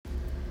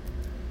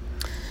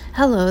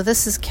Hello,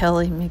 this is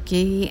Kelly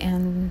McGee,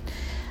 and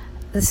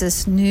this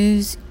is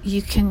News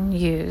You Can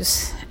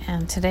Use.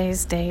 And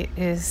today's date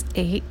is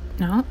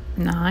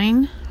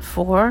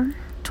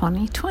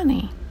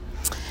 9/4/2020.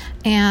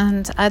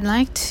 And I'd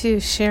like to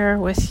share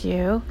with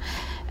you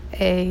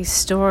a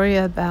story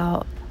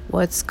about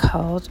what's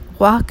called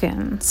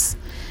walk-ins.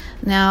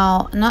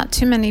 Now, not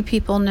too many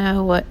people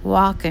know what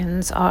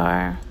walk-ins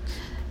are.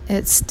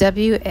 It's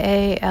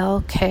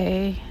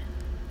WALK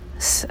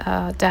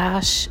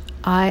dash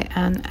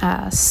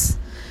INS.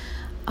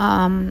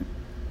 I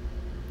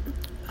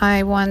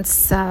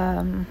once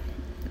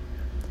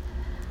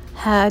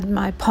had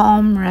my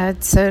palm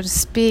read, so to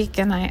speak,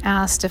 and I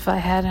asked if I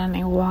had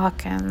any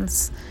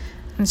walk-ins,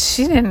 and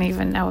she didn't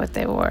even know what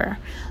they were.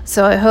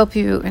 So I hope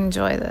you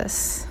enjoy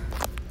this.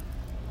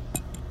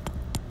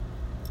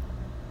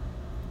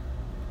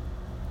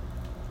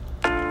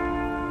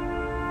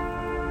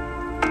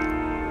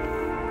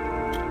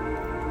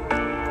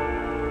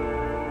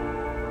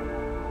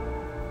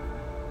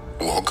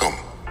 Welcome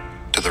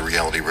to the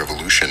Reality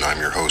Revolution. I'm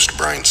your host,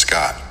 Brian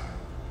Scott.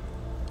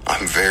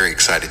 I'm very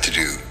excited to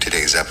do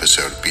today's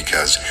episode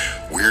because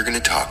we're going to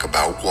talk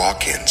about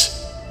walk-ins.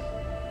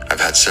 I've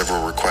had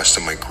several requests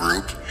in my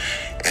group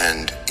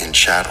and in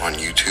chat on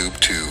YouTube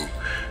to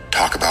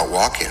talk about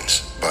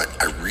walk-ins, but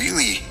I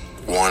really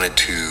wanted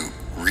to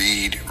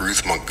read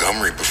Ruth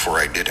Montgomery before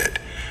I did it.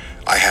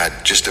 I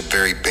had just a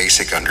very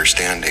basic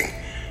understanding,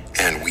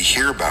 and we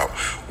hear about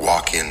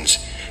walk-ins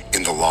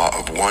in the Law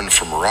of One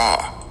from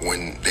Ra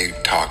when they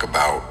talk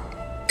about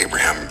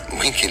Abraham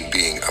Lincoln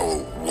being a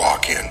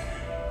walk-in.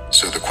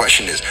 So the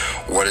question is,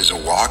 what is a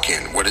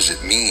walk-in? What does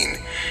it mean?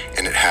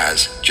 And it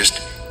has just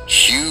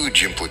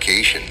huge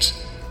implications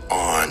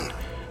on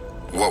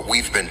what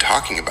we've been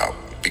talking about,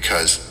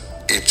 because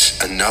it's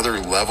another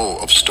level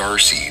of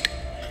starseed.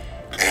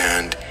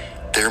 And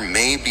there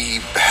may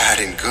be bad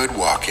and good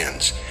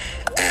walk-ins.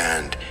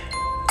 And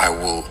I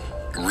will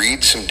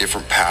read some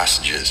different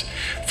passages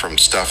from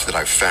stuff that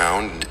I've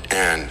found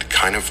and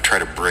kind of try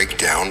to break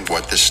down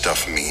what this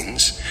stuff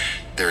means.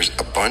 There's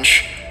a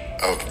bunch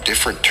of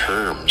different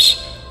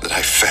terms that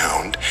I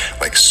found,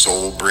 like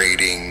soul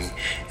braiding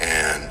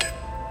and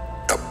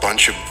a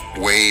bunch of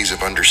ways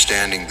of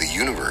understanding the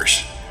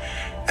universe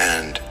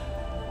and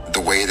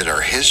the way that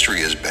our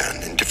history has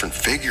been and different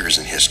figures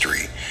in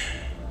history.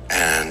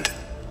 And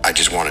I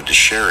just wanted to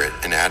share it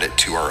and add it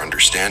to our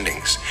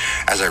understandings.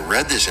 As I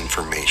read this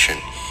information,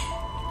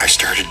 I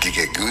started to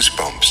get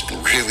goosebumps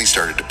and really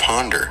started to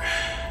ponder,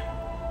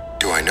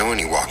 do I know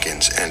any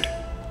walk-ins? And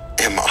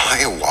am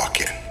I a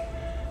walk-in?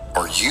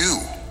 Are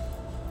you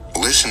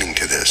listening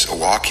to this a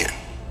walk-in?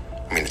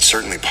 I mean, it's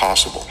certainly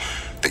possible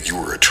that you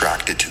were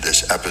attracted to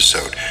this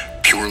episode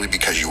purely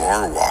because you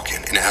are a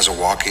walk-in. And as a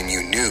walk-in,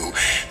 you knew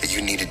that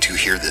you needed to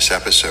hear this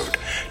episode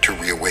to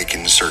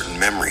reawaken certain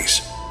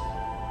memories.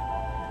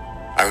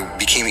 I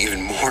became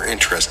even more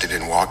interested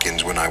in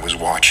walk-ins when I was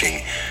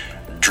watching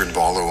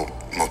Drunvalo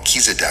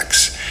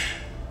Melchizedek's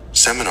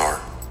seminar,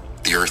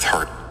 the Earth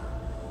Heart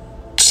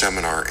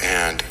seminar,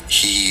 and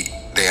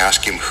they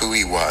asked him who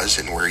he was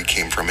and where he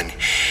came from, and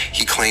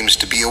he claims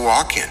to be a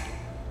walk-in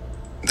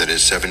that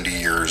is 70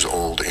 years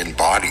old in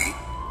body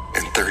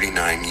and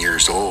 39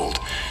 years old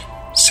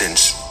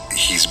since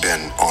he's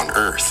been on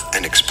Earth,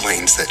 and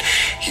explains that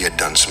he had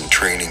done some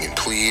training in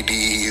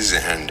Pleiades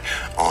and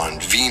on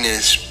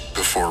Venus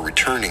before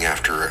returning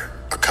after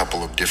a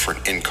couple of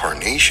different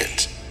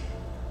incarnations.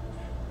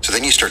 So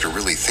then you start to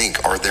really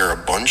think, are there a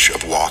bunch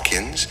of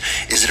walk-ins?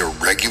 Is it a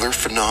regular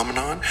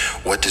phenomenon?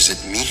 What does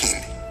it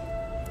mean?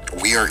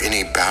 We are in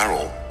a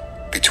battle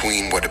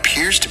between what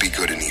appears to be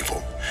good and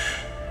evil,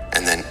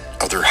 and then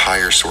other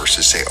higher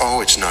sources say, oh,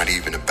 it's not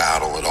even a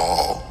battle at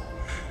all.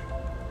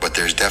 But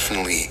there's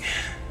definitely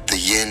the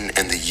yin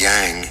and the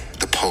yang,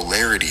 the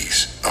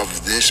polarities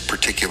of this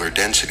particular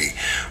density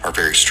are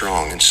very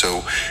strong. And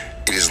so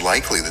it is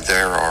likely that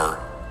there are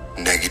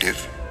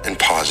negative and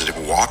positive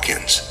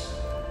walk-ins.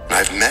 And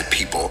I've met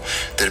people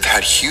that have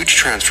had huge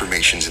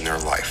transformations in their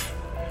life,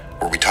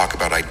 where we talk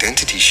about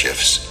identity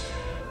shifts,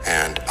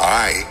 and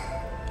I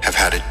have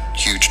had a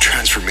huge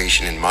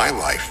transformation in my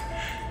life.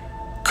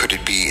 Could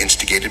it be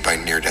instigated by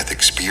near-death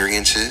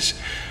experiences?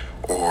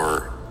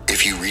 Or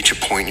if you reach a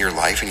point in your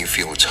life and you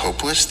feel it's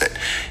hopeless, that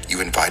you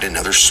invite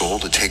another soul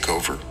to take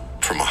over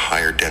from a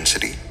higher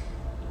density?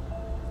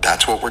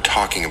 That's what we're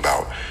talking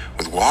about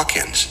with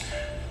walk-ins,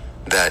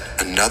 that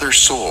another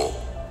soul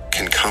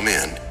can come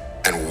in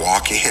and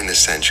walk in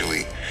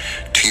essentially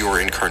to your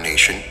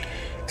incarnation,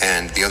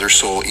 and the other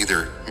soul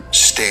either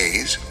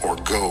stays or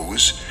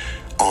goes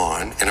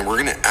on. And we're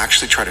going to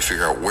actually try to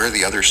figure out where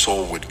the other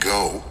soul would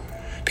go,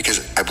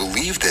 because I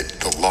believe that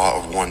the Law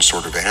of One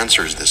sort of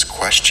answers this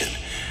question,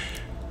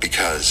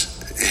 because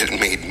it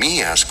made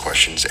me ask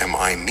questions. Am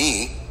I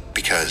me?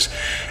 Because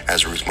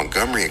as Ruth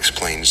Montgomery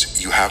explains,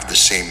 you have the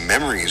same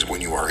memories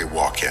when you are a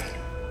walk-in,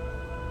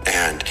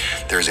 and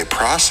there's a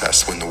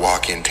process when the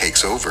walk-in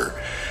takes over.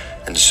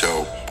 And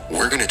so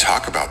we're going to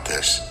talk about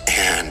this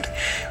and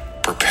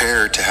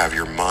prepare to have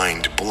your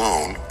mind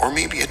blown, or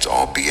maybe it's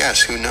all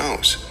BS, who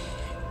knows?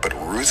 but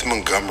Ruth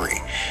Montgomery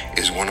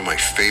is one of my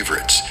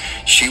favorites.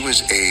 She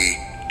was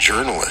a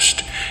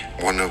journalist,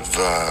 one of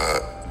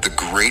the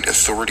great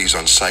authorities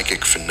on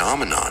psychic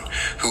phenomenon,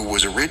 who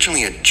was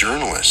originally a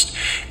journalist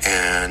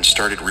and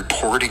started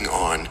reporting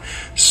on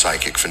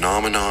psychic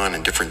phenomenon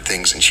and different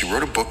things. And she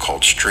wrote a book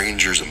called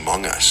Strangers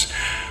Among Us,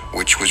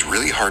 which was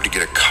really hard to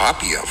get a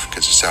copy of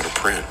because it's out of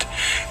print.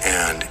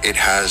 And it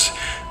has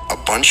a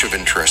bunch of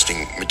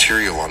interesting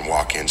material on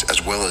walk-ins,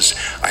 as well as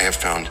I have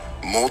found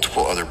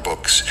multiple other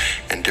books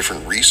and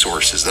different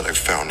resources that I've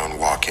found on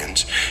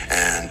walk-ins.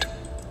 And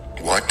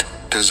what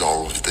does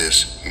all of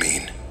this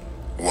mean?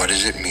 What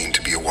does it mean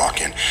to be a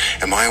walk-in?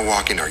 Am I a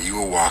walk-in? Are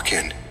you a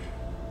walk-in?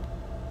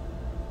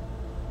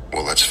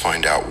 Well, let's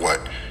find out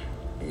what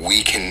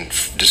we can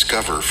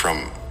discover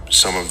from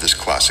some of this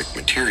classic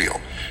material.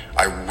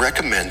 I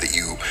recommend that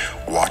you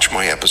watch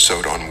my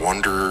episode on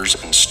Wanderers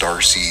and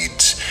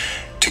Starseeds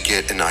to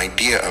get an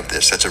idea of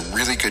this. That's a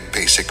really good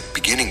basic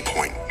beginning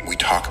point. We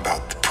talk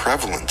about the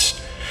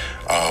prevalence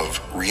of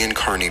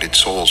reincarnated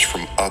souls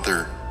from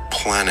other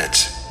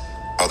planets,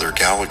 other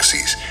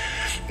galaxies,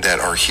 that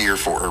are here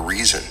for a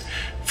reason,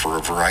 for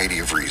a variety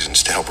of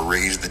reasons, to help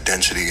raise the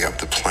density of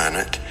the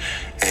planet.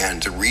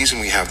 And the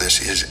reason we have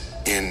this is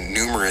in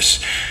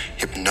numerous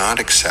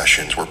hypnotic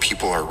sessions where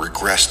people are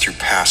regressed through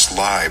past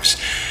lives.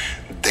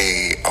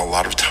 They a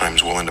lot of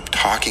times will end up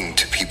talking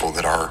to people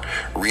that are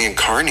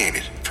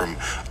reincarnated from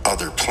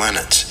other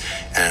planets.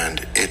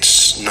 And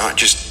it's not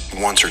just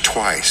once or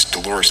twice.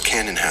 Dolores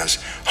Cannon has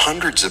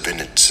hundreds of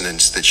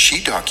incidents that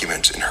she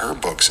documents in her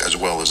books, as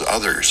well as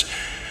others.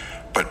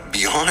 But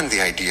beyond the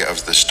idea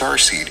of the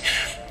starseed,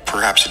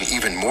 perhaps an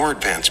even more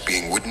advanced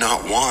being would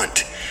not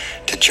want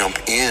to jump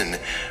in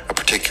a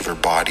particular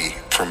body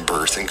from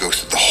birth and go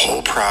through the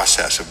whole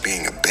process of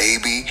being a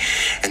baby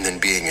and then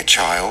being a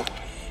child.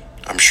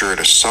 I'm sure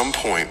at some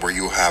point where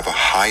you have a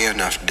high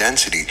enough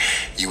density,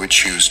 you would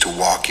choose to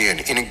walk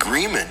in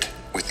agreement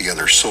with the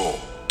other soul,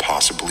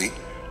 possibly,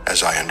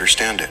 as I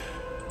understand it.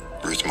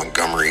 Ruth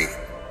Montgomery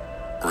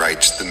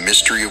writes, "The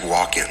mystery of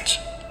walk-ins.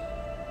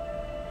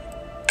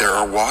 There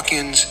are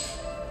walk-ins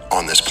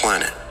on this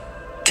planet,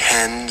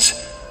 tens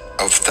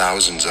of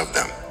thousands of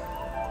them.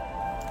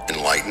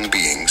 Enlightened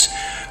beings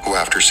who,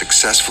 after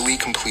successfully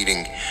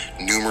completing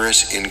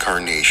numerous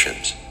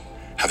incarnations,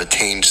 have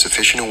attained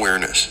sufficient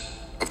awareness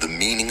of the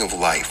meaning of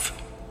life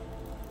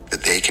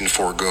that they can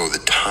forego the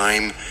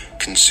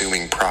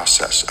time-consuming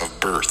process of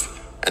birth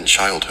and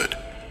childhood,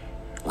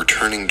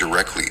 returning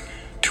directly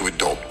to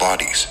adult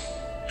bodies.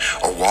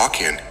 A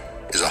walk-in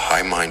is a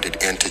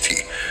high-minded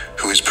entity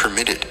who is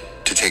permitted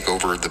to take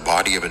over the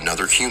body of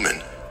another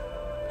human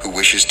who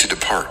wishes to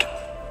depart.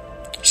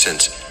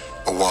 Since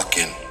a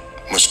walk-in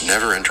must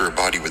never enter a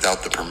body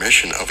without the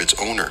permission of its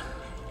owner.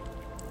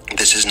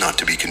 This is not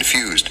to be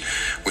confused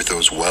with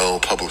those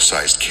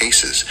well-publicized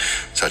cases,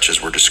 such as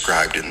were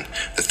described in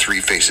The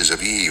Three Faces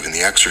of Eve and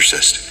The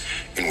Exorcist,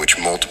 in which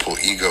multiple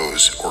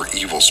egos or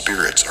evil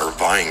spirits are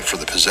vying for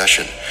the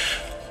possession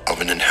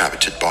of an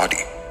inhabited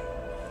body.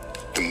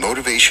 The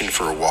motivation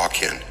for a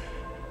walk-in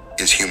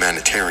is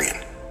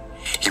humanitarian.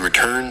 He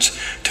returns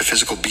to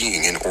physical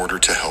being in order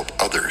to help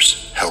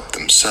others help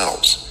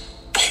themselves,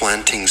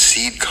 planting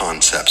seed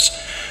concepts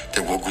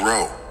that will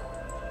grow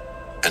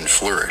and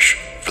flourish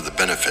for the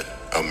benefit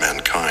of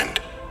mankind.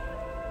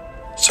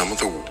 Some of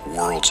the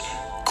world's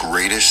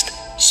greatest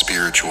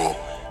spiritual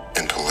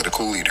and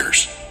political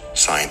leaders,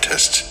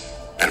 scientists,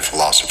 and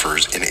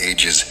philosophers in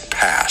ages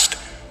past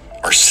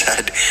are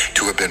said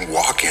to have been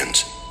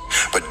walk-ins.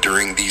 But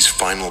during these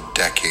final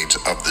decades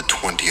of the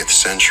 20th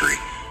century,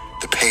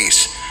 the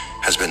pace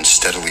has been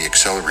steadily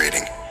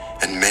accelerating,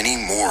 and many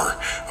more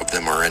of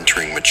them are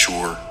entering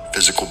mature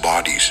physical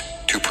bodies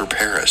to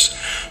prepare us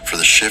for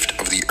the shift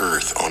of the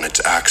earth on its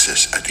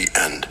axis at the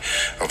end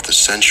of the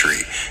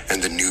century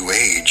and the new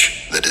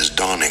age that is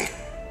dawning.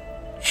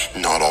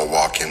 Not all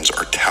walk-ins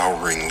are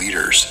towering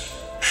leaders.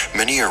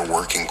 Many are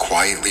working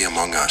quietly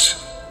among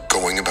us,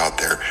 going about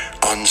their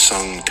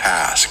unsung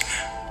task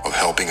of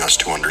helping us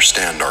to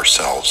understand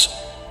ourselves,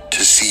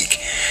 to seek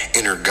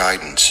inner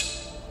guidance,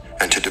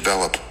 and to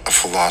develop a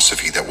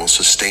philosophy that will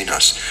sustain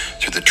us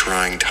through the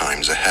trying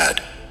times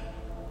ahead.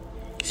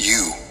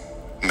 You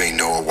may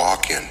know a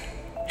walk-in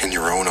in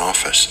your own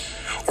office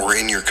or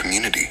in your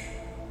community.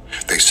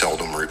 They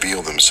seldom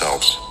reveal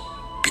themselves,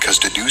 because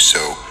to do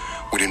so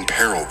would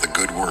imperil the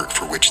good work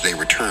for which they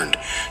returned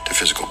to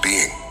physical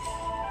being.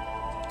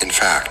 In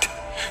fact,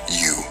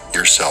 you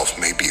yourself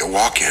may be a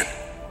walk-in,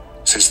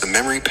 since the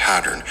memory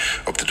pattern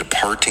of the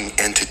departing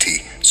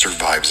entity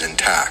survives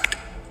intact.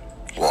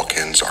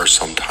 Walk-ins are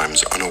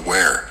sometimes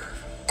unaware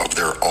of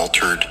their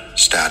altered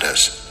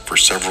status for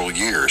several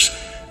years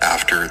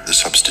after the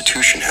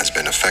substitution has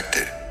been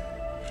effected.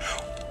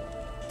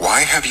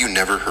 Why have you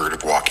never heard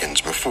of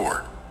walk-ins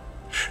before?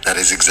 That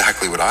is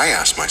exactly what I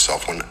asked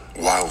myself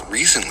while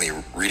recently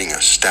reading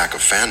a stack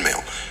of fan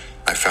mail.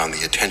 I found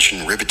the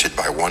attention riveted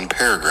by one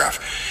paragraph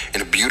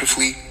in a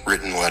beautifully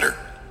written letter.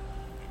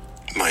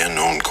 My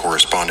unknown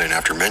correspondent,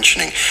 after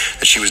mentioning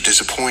that she was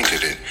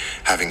disappointed in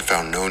having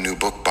found no new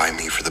book by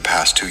me for the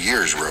past 2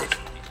 years, wrote,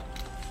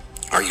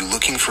 "Are you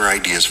looking for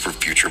ideas for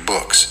future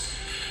books?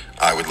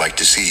 I would like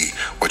to see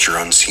what your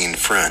unseen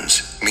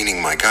friends,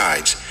 meaning my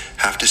guides,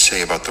 have to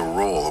say about the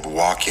role of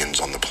walk-ins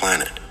on the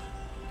planet.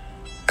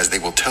 As they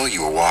will tell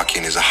you, a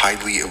walk-in is a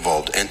highly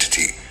evolved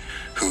entity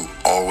who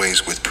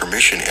always with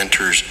permission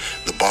enters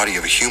the body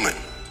of a human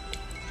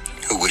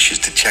who wishes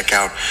to check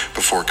out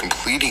before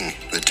completing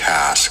the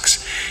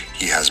tasks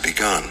he has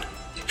begun.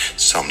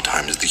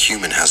 Sometimes the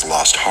human has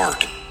lost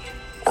heart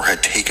or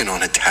had taken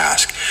on a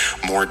task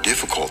more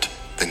difficult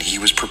than he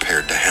was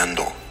prepared to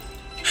handle.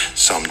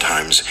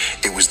 Sometimes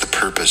it was the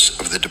purpose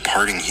of the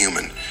departing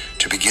human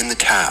to begin the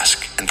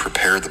task and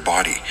prepare the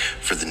body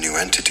for the new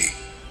entity.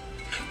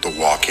 The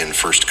walk-in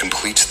first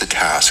completes the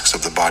tasks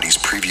of the body's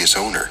previous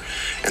owner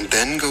and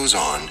then goes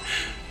on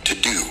to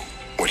do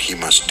what he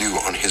must do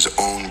on his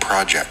own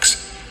projects,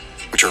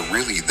 which are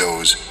really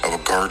those of a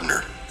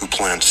gardener who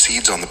plants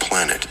seeds on the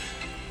planet,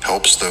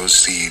 helps those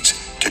seeds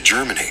to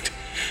germinate,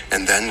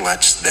 and then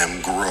lets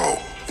them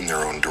grow in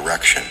their own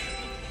direction.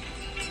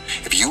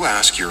 If you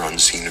ask your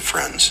unseen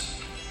friends,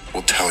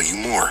 will tell you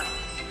more.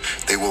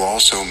 They will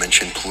also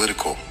mention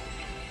political,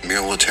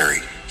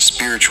 military,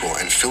 spiritual,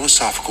 and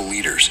philosophical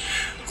leaders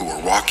who were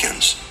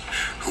walk-ins,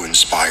 who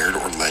inspired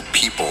or led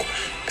people,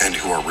 and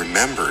who are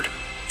remembered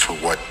for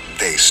what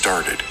they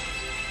started.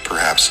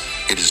 Perhaps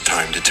it is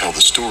time to tell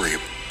the story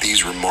of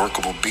these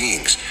remarkable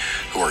beings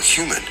who are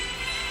human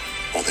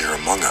while they are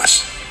among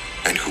us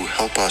and who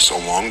help us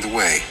along the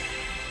way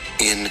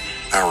in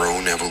our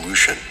own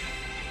evolution."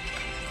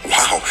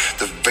 Wow,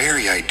 the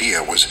very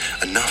idea was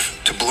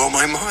enough to blow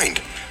my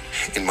mind.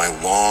 In my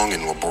long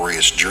and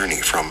laborious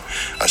journey from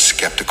a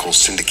skeptical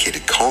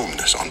syndicated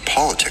columnist on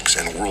politics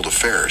and world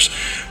affairs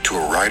to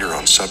a writer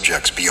on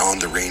subjects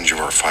beyond the range of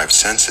our five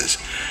senses,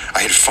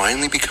 I had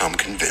finally become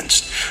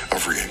convinced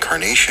of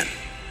reincarnation.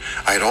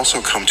 I had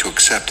also come to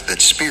accept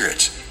that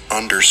spirits,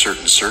 under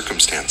certain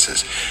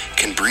circumstances,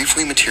 can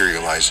briefly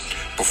materialize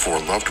before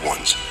loved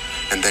ones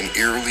and then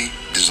eerily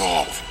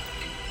dissolve.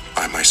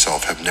 I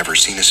myself have never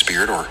seen a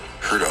spirit or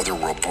heard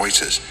otherworld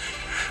voices,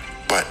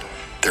 but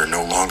there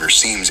no longer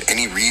seems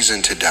any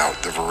reason to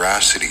doubt the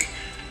veracity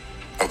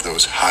of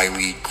those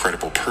highly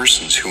credible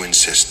persons who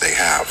insist they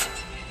have.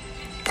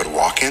 But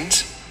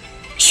walk-ins?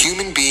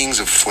 Human beings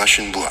of flesh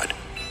and blood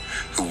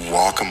who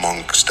walk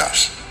amongst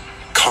us,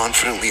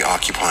 confidently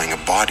occupying a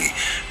body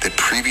that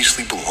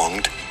previously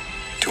belonged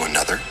to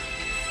another?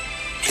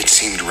 It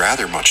seemed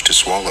rather much to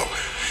swallow,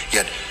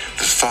 yet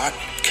the thought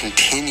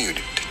continued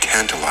to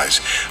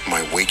tantalize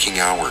my waking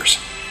hours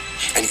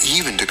and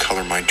even to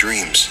color my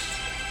dreams.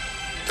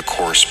 The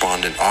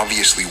correspondent,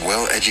 obviously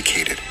well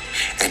educated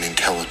and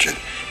intelligent,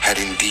 had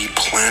indeed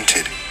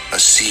planted a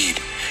seed,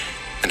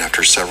 and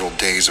after several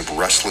days of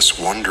restless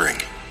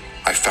wondering,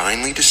 I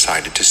finally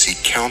decided to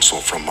seek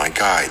counsel from my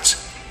guides,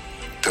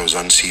 those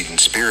unseen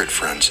spirit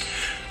friends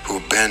who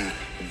have been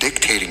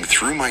dictating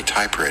through my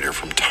typewriter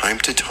from time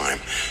to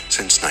time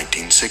since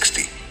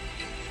 1960.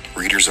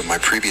 Readers of my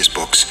previous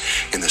books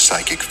in the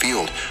psychic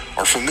field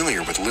are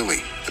familiar with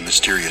Lily, the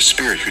mysterious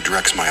spirit who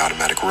directs my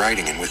automatic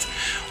writing, and with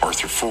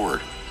Arthur Ford,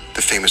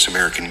 the famous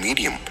American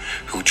medium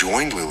who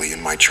joined Lily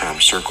in my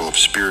charmed circle of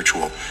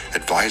spiritual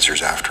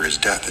advisors after his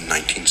death in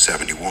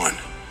 1971.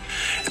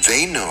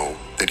 They know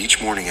that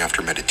each morning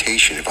after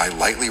meditation, if I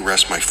lightly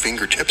rest my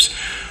fingertips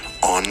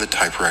on the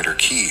typewriter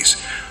keys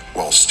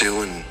while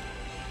still in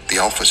the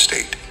alpha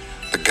state,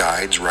 the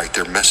guides write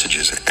their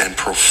messages and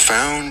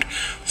profound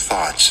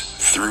thoughts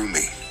through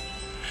me.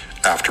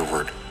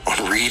 Afterward,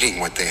 on reading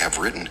what they have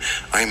written,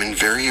 I am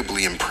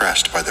invariably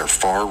impressed by their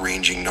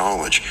far-ranging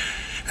knowledge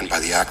and by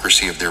the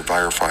accuracy of their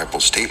verifiable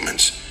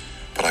statements,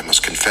 but I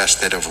must confess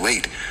that of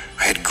late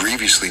I had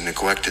grievously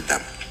neglected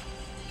them.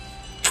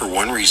 For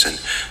one reason,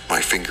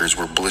 my fingers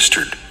were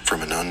blistered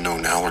from an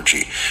unknown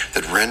allergy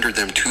that rendered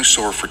them too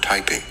sore for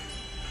typing.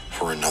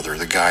 For another,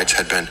 the guides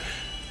had been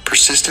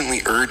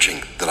persistently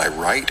urging that I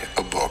write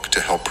a book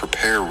to help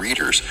prepare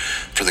readers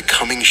for the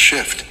coming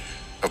shift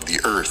of the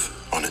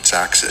Earth on its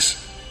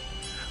axis,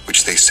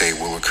 which they say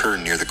will occur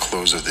near the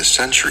close of this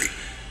century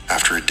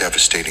after a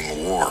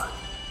devastating war.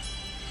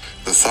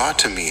 The thought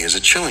to me is a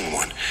chilling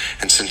one,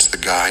 and since the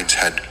guides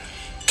had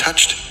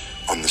touched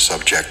on the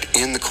subject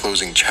in the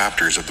closing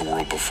chapters of The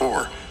World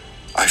Before,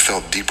 I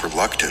felt deep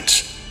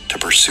reluctance to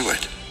pursue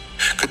it.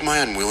 Could my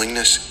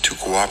unwillingness to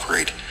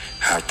cooperate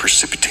have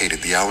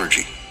precipitated the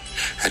allergy?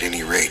 At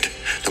any rate,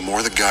 the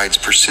more the guides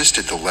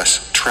persisted, the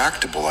less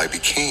tractable I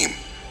became,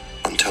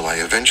 until I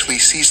eventually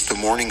ceased the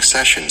morning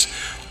sessions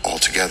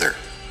altogether.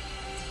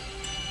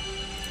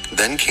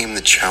 Then came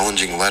the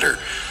challenging letter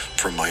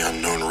from my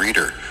unknown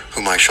reader,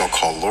 whom I shall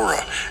call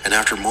Laura, and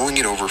after mulling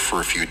it over for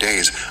a few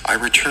days, I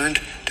returned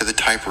to the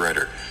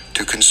typewriter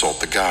to consult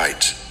the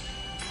guides.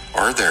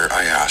 Are there,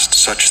 I asked,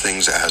 such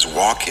things as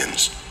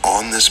walk-ins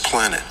on this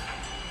planet?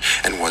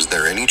 And was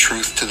there any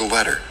truth to the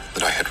letter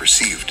that I had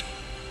received?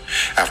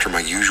 After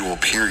my usual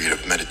period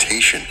of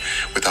meditation,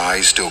 with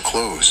eyes still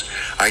closed,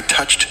 I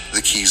touched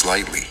the keys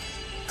lightly,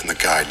 and the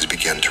guides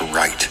began to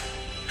write.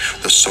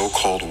 The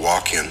so-called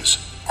walk-ins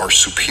are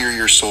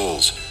superior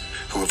souls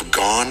who have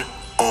gone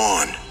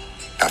on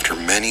after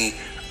many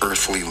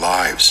earthly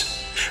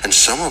lives, and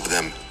some of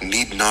them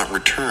need not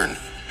return,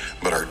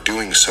 but are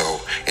doing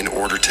so in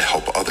order to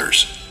help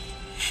others.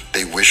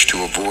 They wish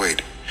to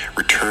avoid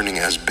returning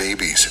as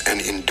babies and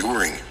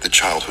enduring the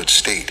childhood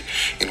state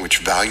in which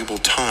valuable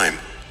time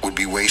would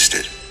be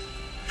wasted.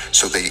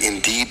 So they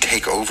indeed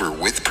take over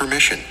with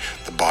permission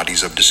the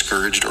bodies of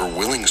discouraged or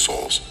willing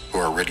souls who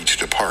are ready to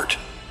depart.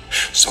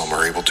 Some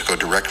are able to go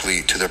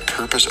directly to the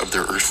purpose of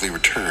their earthly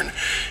return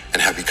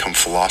and have become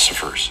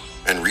philosophers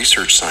and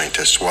research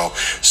scientists, while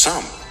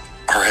some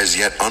are as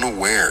yet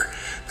unaware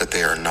that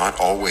they are not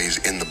always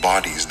in the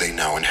bodies they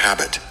now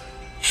inhabit.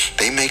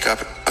 They make up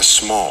a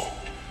small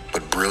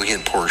but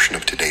brilliant portion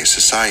of today's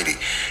society,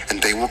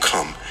 and they will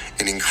come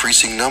in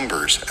increasing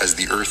numbers as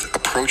the Earth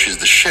approaches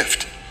the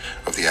shift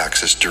of the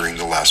axis during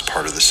the last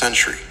part of the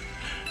century.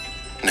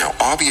 Now,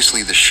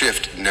 obviously the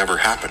shift never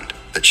happened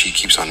that she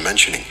keeps on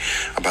mentioning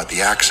about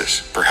the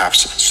axis.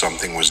 Perhaps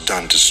something was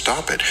done to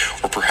stop it,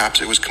 or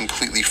perhaps it was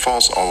completely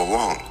false all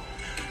along.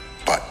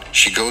 But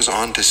she goes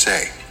on to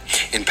say,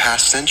 in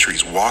past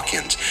centuries,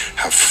 walk-ins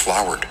have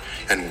flowered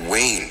and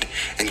waned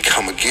and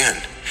come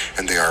again,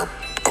 and they are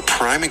a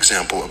prime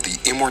example of the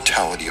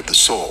immortality of the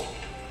soul.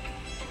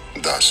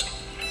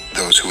 Thus,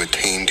 those who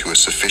attain to a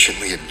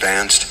sufficiently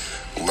advanced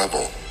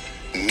level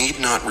need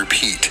not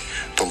repeat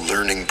the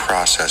learning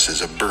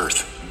processes of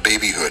birth,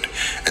 babyhood,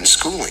 and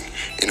schooling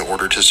in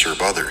order to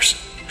serve others.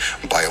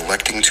 By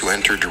electing to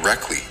enter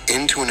directly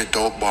into an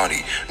adult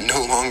body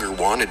no longer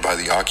wanted by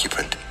the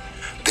occupant,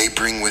 they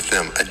bring with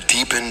them a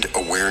deepened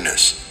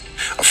awareness,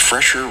 a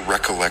fresher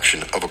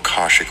recollection of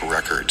Akashic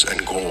records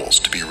and goals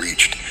to be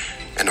reached,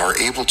 and are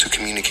able to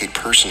communicate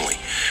personally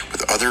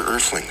with other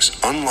earthlings,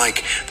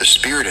 unlike the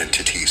spirit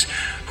entities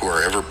who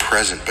are ever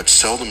present but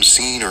seldom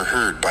seen or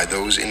heard by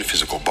those in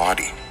physical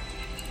body.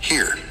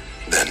 Here,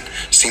 then,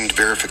 seemed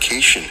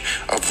verification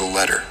of the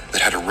letter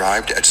that had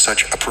arrived at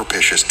such a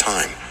propitious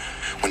time,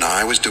 when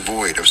I was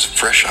devoid of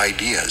fresh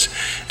ideas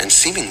and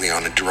seemingly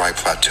on a dry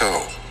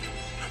plateau.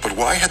 But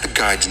why had the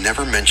guides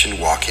never mentioned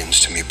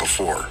walk-ins to me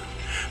before?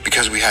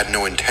 Because we had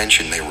no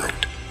intention, they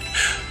wrote,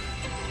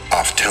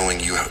 of telling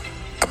you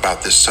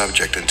about this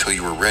subject until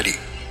you were ready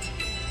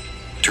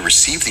to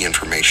receive the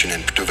information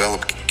and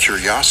develop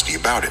curiosity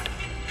about it.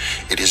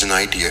 It is an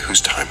idea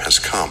whose time has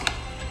come.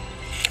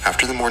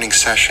 After the morning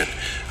session,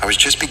 I was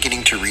just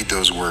beginning to read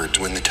those words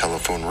when the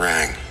telephone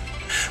rang.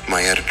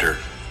 My editor,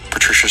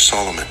 Patricia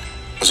Solomon,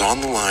 was on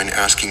the line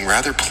asking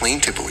rather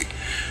plaintively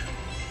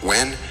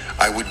when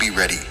I would be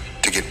ready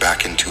to get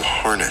back into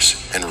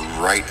harness and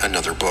write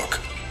another book.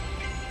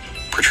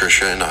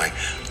 Patricia and I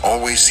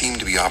always seemed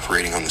to be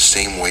operating on the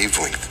same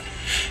wavelength,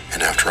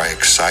 and after I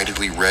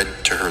excitedly read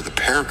to her the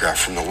paragraph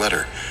from the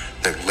letter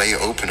that lay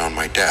open on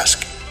my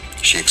desk,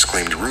 she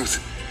exclaimed, "Ruth,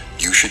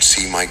 you should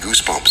see my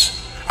goosebumps.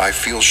 I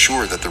feel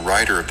sure that the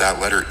writer of that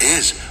letter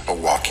is a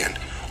walk-in,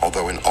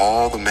 although in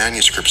all the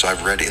manuscripts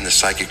I've read in the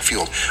psychic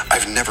field,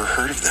 I've never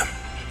heard of them."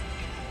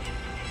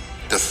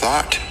 The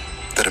thought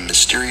that a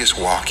mysterious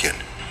walk-in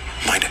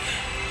might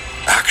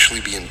actually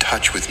be in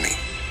touch with me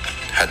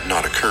had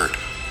not occurred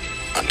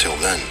until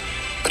then,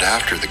 but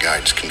after the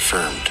guides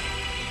confirmed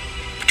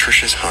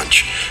Patricia's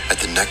hunch at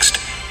the next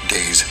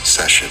day's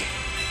session,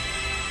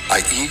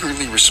 I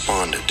eagerly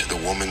responded to the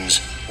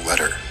woman's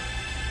letter,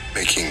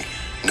 making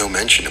no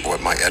mention of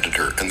what my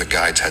editor and the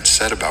guides had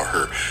said about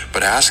her,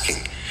 but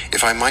asking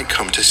if I might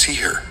come to see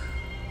her.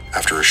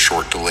 After a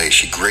short delay,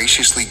 she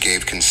graciously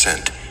gave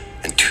consent,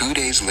 and 2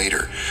 days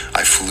later,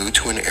 I flew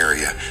to an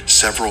area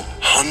several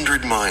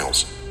hundred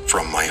miles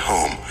from my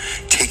home,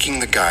 taking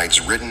the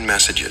guides' written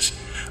messages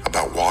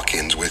about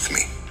walk-ins with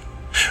me.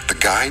 The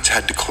guides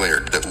had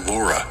declared that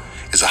Laura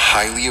is a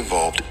highly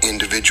evolved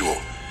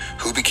individual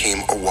who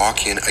became a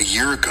walk-in a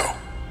year ago,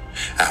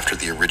 after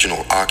the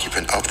original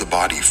occupant of the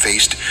body,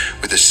 faced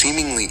with a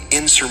seemingly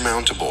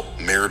insurmountable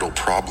marital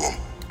problem,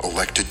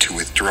 elected to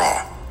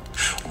withdraw.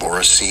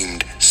 Laura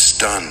seemed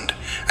stunned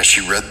as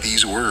she read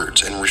these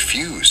words and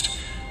refused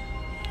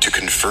to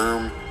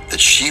confirm that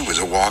she was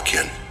a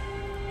walk-in.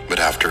 But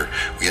after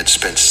we had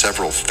spent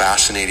several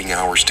fascinating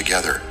hours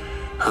together,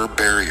 her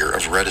barrier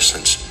of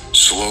reticence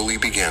slowly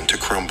began to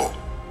crumble.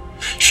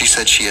 She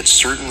said she had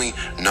certainly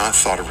not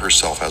thought of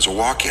herself as a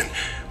walk-in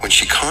when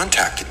she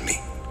contacted me,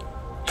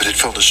 but had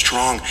felt a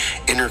strong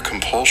inner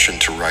compulsion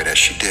to write as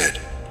she did,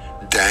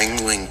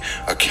 dangling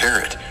a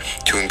carrot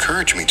to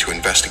encourage me to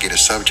investigate a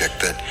subject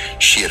that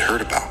she had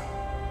heard about.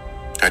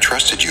 I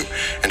trusted you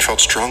and felt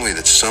strongly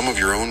that some of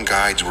your own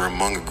guides were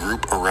among a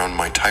group around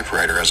my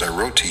typewriter as I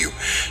wrote to you,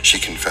 she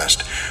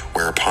confessed,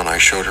 whereupon I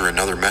showed her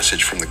another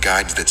message from the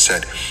guides that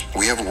said,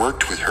 "We have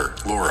worked with her,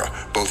 Laura,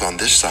 both on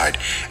this side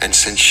and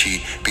since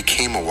she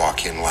became a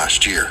walk-in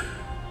last year."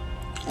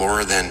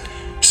 Laura then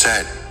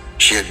said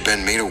she had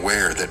been made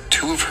aware that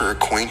 2 of her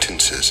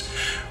acquaintances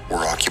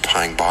were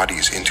occupying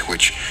bodies into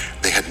which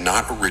they had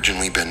not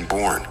originally been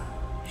born,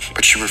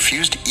 but she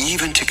refused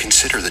even to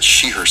consider that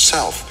she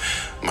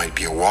herself might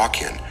be a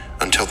walk-in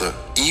until the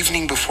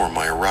evening before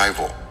my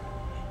arrival,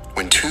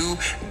 when two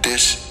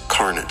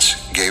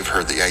discarnates gave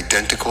her the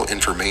identical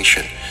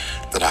information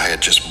that I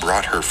had just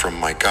brought her from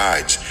my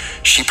guides.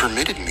 She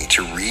permitted me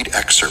to read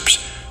excerpts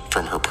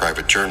from her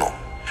private journal,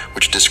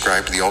 which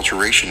described the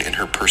alteration in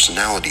her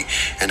personality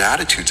and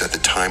attitudes at the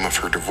time of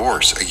her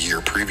divorce a year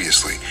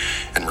previously,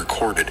 and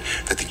recorded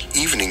that the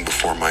evening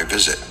before my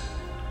visit,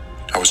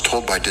 I was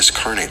told by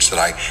discarnates that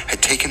I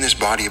had taken this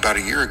body about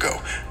a year ago.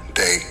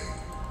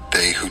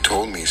 They who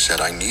told me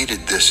said I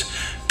needed this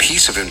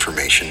piece of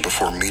information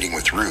before meeting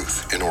with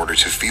Ruth in order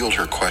to field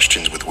her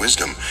questions with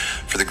wisdom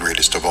for the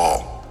greatest of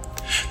all.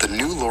 The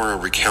new Laura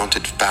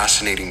recounted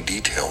fascinating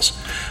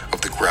details of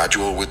the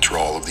gradual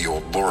withdrawal of the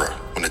old Laura,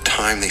 when at a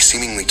time they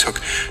seemingly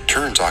took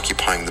turns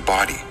occupying the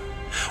body,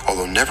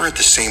 although never at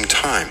the same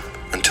time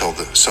until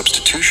the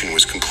substitution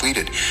was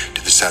completed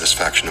to the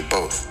satisfaction of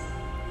both.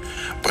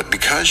 But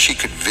because she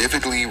could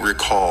vividly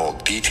recall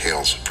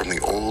details from the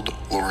old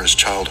Laura's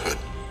childhood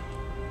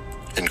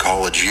and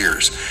college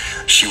years,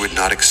 she would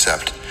not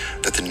accept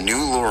that the new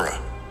Laura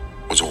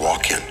was a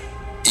walk-in,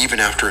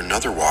 even after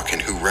another walk-in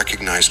who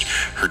recognized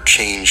her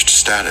changed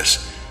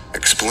status,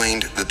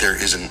 explained that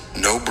there is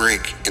no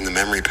break in the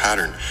memory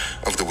pattern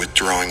of the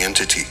withdrawing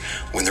entity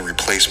when the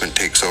replacement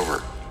takes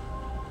over.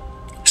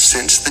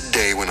 Since the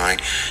day when I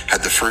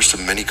had the first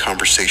of many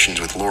conversations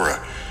with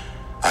Laura,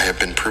 I have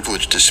been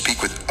privileged to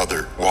speak with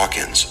other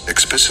walk-ins,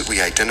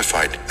 explicitly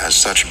identified as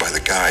such by the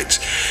guides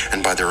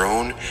and by their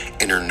own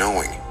inner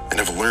knowing, and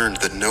have learned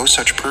that no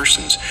such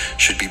persons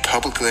should be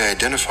publicly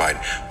identified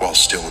while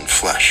still in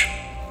flesh,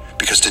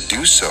 because to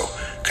do so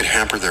could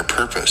hamper their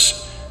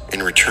purpose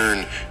in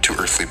return to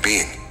earthly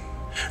being.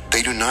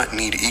 They do not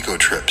need ego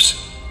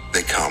trips.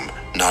 They come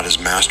not as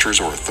masters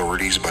or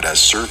authorities, but as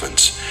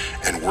servants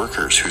and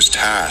workers whose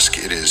task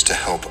it is to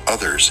help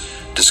others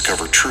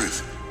discover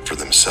truth for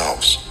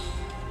themselves.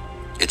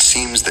 It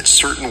seems that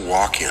certain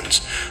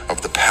walk-ins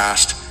of the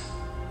past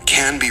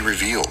can be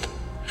revealed,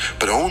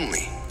 but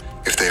only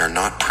if they are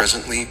not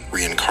presently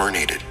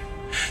reincarnated,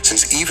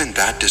 since even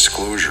that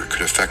disclosure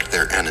could affect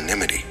their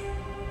anonymity.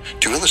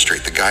 To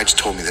illustrate, the guides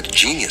told me that a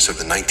genius of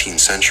the 19th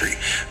century,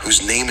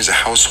 whose name is a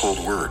household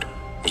word,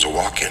 was a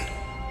walk-in,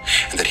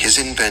 and that his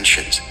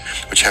inventions,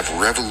 which have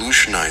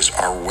revolutionized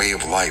our way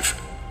of life,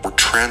 were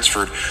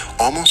transferred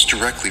almost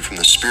directly from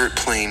the spirit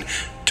plane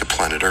to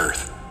planet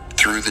Earth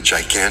through the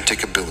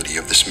gigantic ability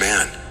of this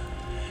man.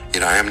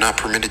 Yet I am not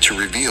permitted to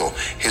reveal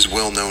his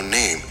well-known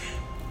name,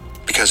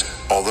 because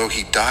although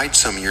he died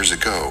some years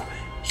ago,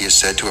 he is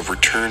said to have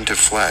returned to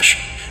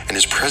flesh and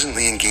is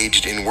presently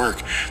engaged in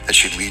work that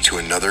should lead to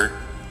another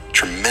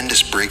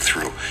tremendous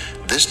breakthrough,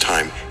 this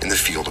time in the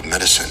field of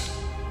medicine.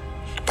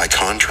 By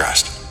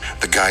contrast,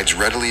 the guides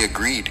readily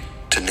agreed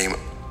to name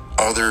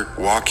other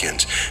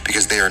walk-ins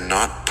because they are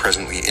not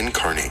presently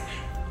incarnate.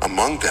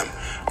 Among them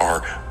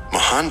are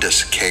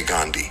Mohandas K.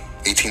 Gandhi,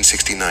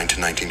 1869 to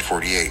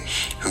 1948,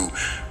 who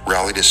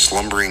rallied a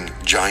slumbering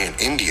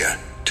giant India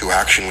to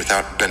action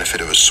without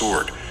benefit of a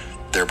sword,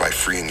 thereby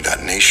freeing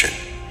that nation.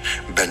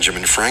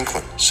 Benjamin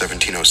Franklin,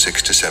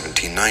 1706 to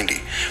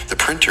 1790, the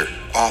printer,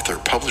 author,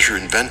 publisher,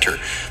 inventor,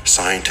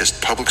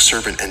 scientist, public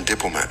servant, and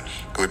diplomat,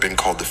 who had been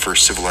called the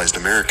first civilized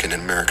American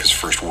and America's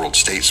first world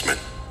statesman.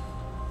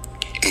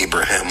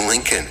 Abraham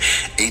Lincoln,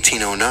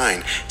 1809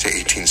 to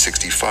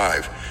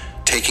 1865,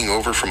 taking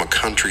over from a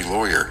country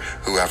lawyer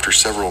who, after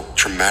several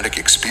traumatic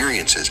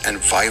experiences and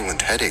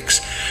violent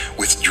headaches,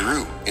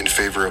 withdrew in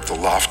favor of the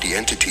lofty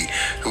entity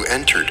who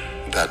entered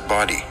that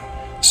body,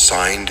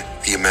 signed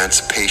the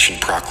Emancipation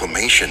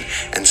Proclamation,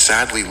 and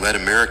sadly led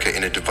America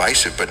in a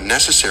divisive but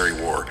necessary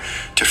war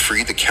to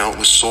free the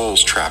countless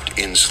souls trapped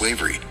in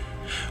slavery.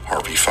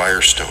 Harvey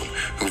Firestone,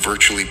 who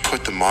virtually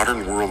put the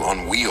modern world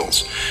on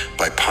wheels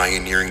by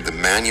pioneering the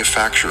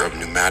manufacture of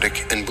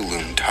pneumatic and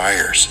balloon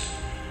tires.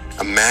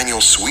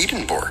 Emanuel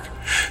Swedenborg,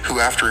 who,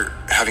 after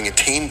having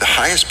attained the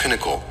highest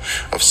pinnacle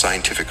of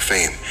scientific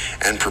fame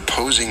and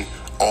proposing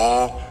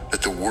all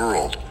that the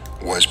world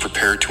was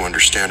prepared to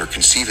understand or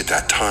conceive at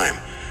that time,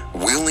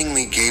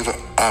 willingly gave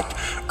up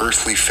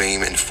earthly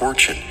fame and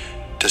fortune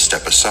to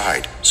step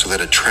aside so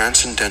that a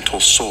transcendental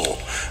soul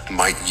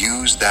might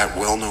use that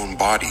well-known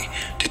body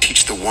to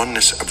teach the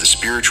oneness of the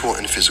spiritual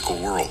and physical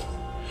world.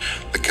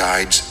 The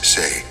guides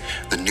say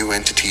the new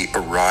entity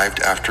arrived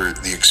after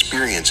the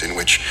experience in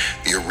which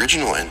the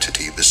original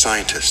entity, the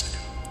scientist,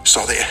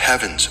 saw the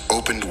heavens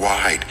opened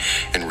wide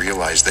and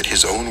realized that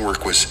his own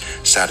work was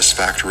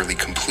satisfactorily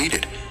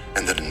completed,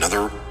 and that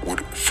another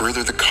would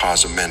further the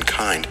cause of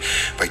mankind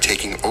by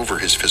taking over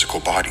his physical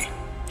body.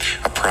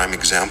 A prime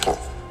example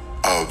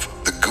of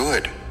the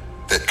good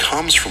that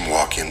comes from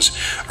walk-ins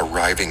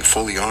arriving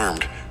fully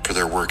armed for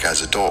their work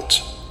as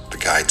adults, the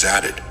guides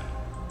added.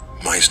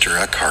 Meister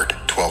Eckhart,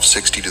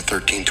 1260 to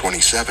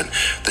 1327,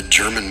 the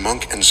German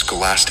monk and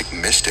scholastic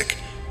mystic,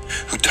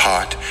 who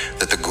taught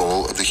that the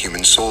goal of the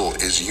human soul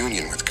is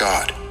union with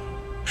God.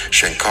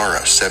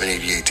 Shankara,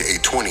 788 to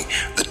 820,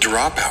 the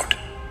dropout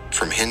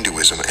from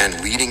Hinduism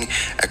and leading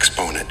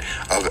exponent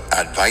of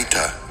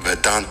Advaita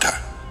Vedanta.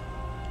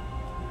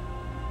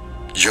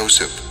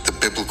 Joseph, the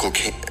biblical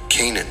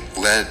Canaan,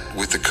 led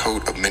with a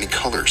coat of many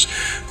colors,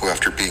 who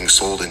after being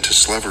sold into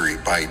slavery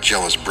by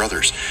jealous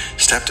brothers,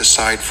 stepped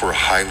aside for a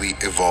highly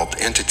evolved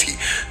entity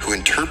who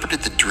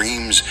interpreted the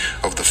dreams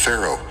of the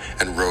Pharaoh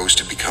and rose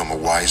to become a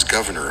wise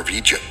governor of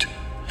Egypt.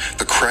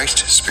 The Christ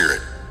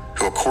Spirit,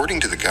 who according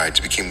to the guides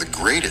became the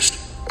greatest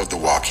of the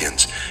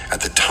walk-ins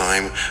at the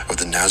time of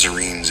the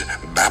Nazarene's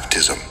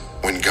baptism,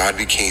 when God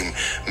became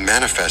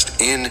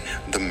manifest in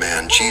the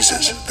man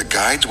Jesus. The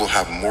guides will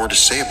have more to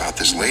say about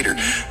this later,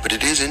 but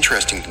it is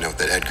interesting to note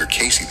that Edgar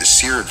Cayce, the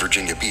seer of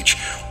Virginia Beach,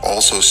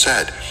 also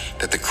said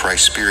that the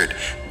Christ Spirit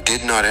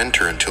did not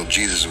enter until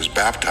Jesus was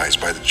baptized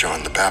by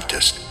John the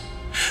Baptist.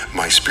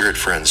 My spirit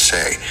friends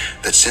say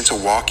that since a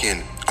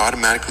walk-in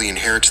automatically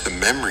inherits the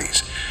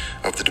memories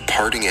of the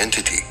departing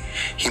entity,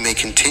 he may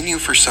continue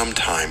for some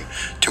time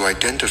to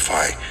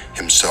identify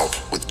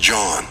himself with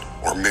John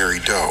or Mary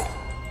Doe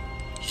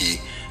he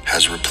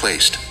has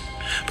replaced,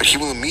 but he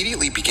will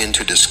immediately begin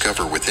to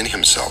discover within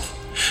himself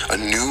a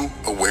new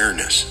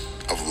awareness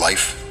of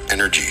life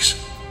energies,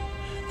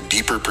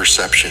 deeper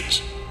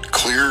perceptions,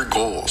 clearer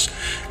goals,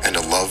 and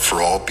a love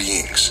for all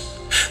beings.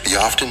 The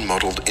often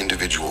muddled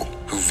individual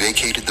who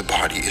vacated the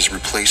body is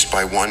replaced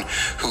by one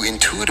who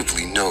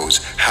intuitively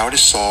knows how to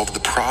solve the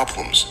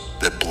problems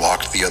that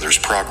blocked the other's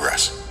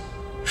progress.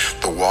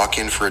 The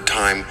walk-in for a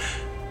time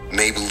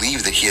may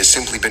believe that he has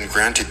simply been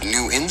granted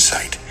new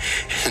insight,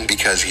 and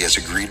because he has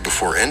agreed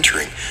before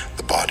entering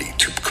the body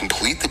to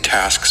complete the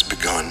tasks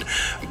begun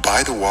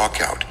by the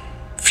walkout,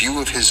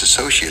 few of his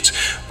associates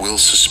will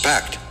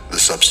suspect the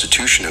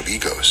substitution of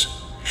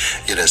egos.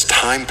 Yet as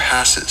time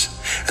passes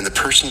and the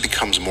person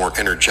becomes more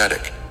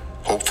energetic,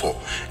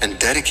 hopeful, and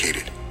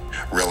dedicated,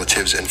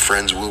 relatives and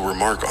friends will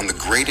remark on the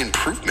great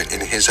improvement in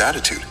his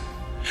attitude.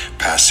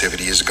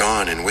 Passivity is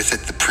gone, and with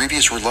it the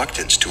previous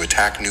reluctance to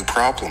attack new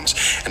problems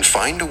and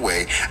find a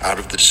way out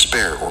of the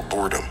despair or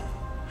boredom.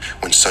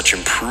 When such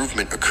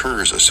improvement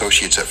occurs,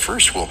 associates at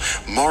first will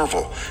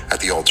marvel at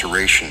the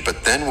alteration,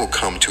 but then will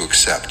come to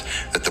accept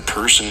that the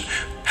person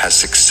has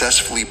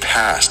successfully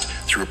passed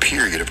through a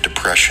period of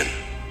depression.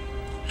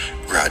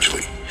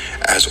 Gradually,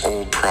 as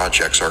old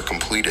projects are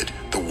completed,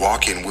 the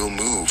walk-in will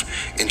move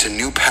into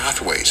new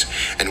pathways,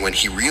 and when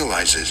he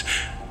realizes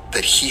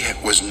that he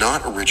was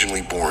not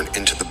originally born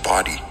into the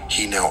body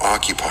he now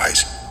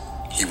occupies,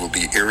 he will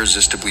be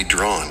irresistibly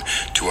drawn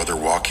to other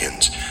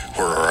walk-ins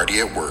who are already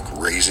at work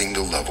raising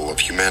the level of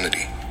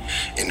humanity.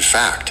 In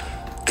fact,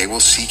 they will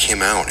seek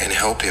him out and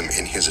help him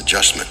in his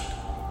adjustment.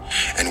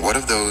 And what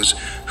of those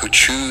who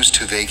choose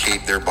to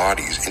vacate their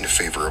bodies in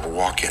favor of a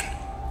walk-in?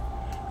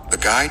 The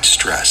guides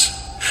stress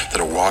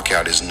that a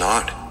walkout is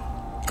not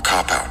a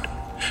cop-out.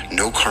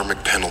 No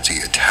karmic penalty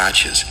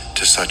attaches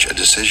to such a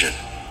decision.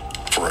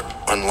 For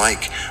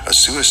unlike a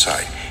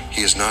suicide,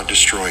 he is not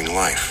destroying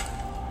life.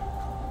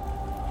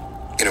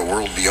 In a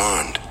world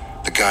beyond,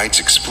 the guides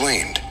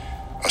explained,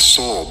 a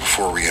soul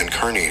before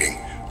reincarnating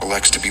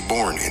elects to be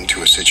born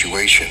into a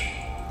situation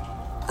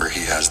where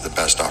he has the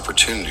best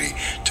opportunity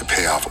to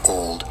pay off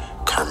old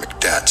karmic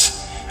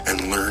debts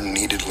and learn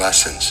needed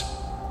lessons.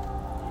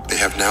 They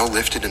have now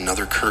lifted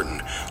another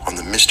curtain on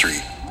the mystery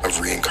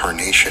of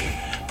reincarnation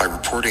by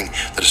reporting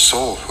that a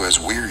soul who has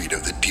wearied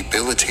of the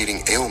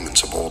debilitating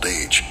ailments of old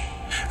age,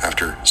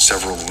 after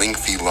several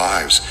lengthy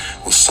lives,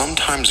 will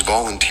sometimes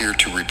volunteer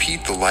to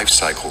repeat the life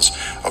cycles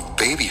of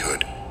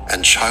babyhood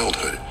and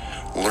childhood,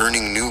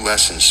 learning new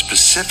lessons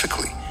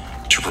specifically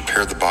to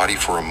prepare the body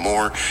for a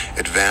more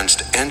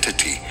advanced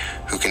entity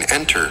who can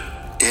enter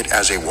it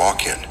as a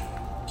walk-in.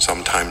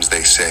 Sometimes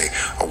they say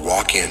a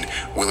walk-in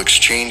will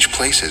exchange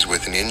places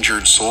with an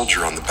injured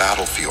soldier on the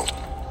battlefield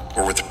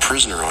or with a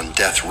prisoner on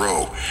death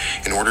row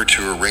in order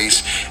to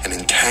erase an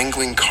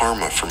entangling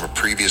karma from a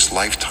previous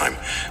lifetime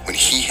when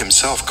he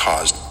himself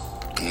caused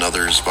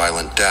another's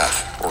violent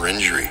death or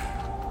injury.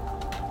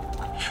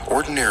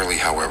 Ordinarily,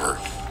 however,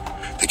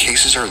 the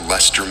cases are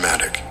less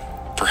dramatic.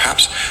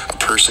 Perhaps a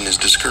person is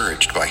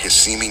discouraged by his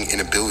seeming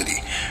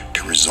inability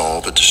to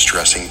resolve a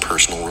distressing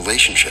personal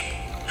relationship,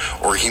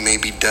 or he may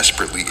be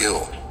desperately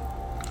ill.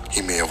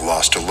 He may have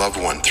lost a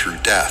loved one through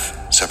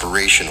death,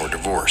 separation, or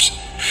divorce,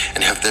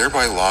 and have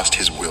thereby lost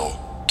his will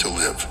to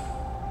live.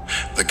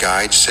 The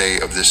guides say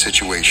of this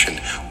situation,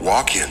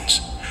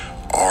 walk-ins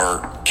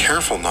are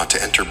careful not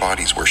to enter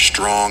bodies where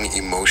strong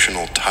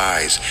emotional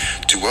ties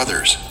to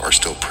others are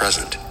still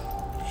present.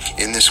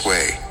 In this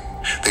way,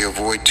 they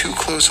avoid too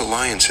close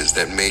alliances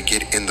that may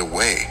get in the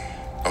way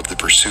of the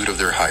pursuit of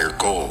their higher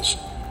goals.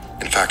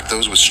 In fact,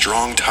 those with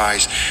strong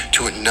ties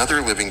to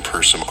another living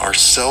person are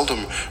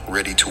seldom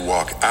ready to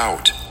walk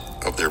out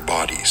of their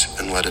bodies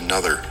and let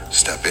another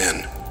step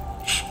in.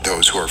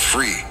 Those who are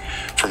free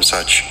from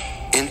such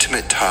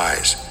intimate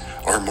ties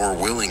are more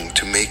willing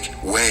to make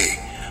way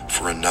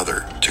for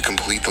another to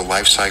complete the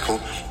life cycle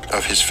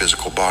of his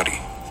physical body.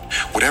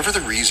 Whatever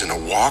the reason, a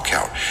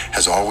walkout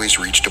has always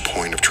reached a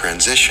point of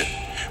transition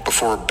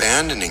before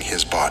abandoning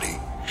his body,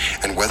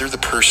 and whether the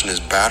person is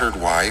battered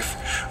wife,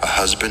 a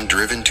husband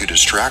driven to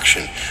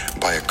distraction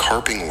by a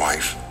carping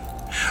wife,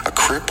 a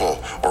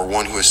cripple, or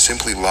one who has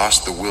simply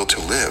lost the will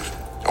to live,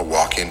 A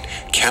walk-in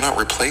cannot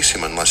replace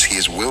him unless he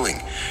is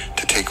willing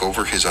to take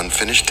over his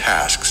unfinished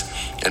tasks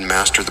and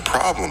master the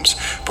problems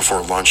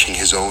before launching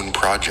his own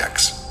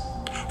projects.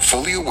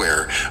 Fully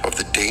aware of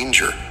the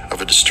danger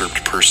of a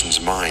disturbed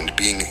person's mind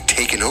being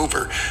taken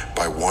over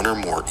by one or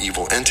more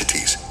evil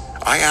entities,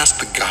 I asked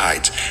the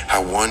guides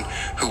how one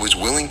who was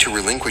willing to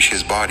relinquish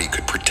his body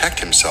could protect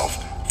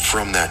himself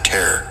from that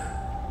terror.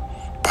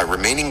 By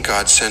remaining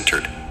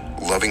God-centered,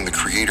 loving the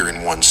Creator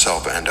in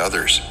oneself and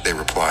others, they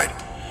replied.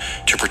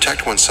 To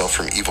protect oneself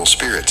from evil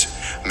spirits,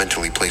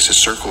 mentally place a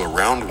circle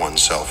around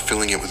oneself,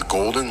 filling it with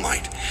golden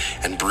light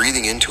and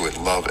breathing into it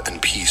love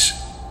and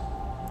peace.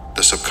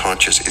 The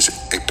subconscious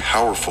is a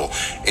powerful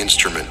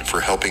instrument for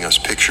helping us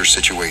picture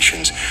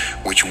situations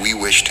which we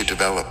wish to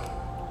develop.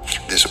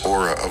 This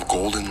aura of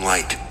golden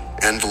light,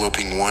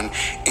 enveloping one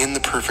in the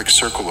perfect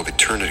circle of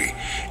eternity,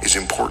 is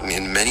important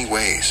in many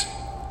ways,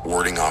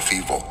 warding off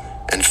evil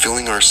and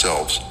filling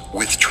ourselves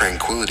with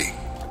tranquility.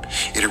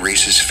 It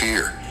erases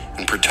fear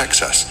and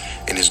protects us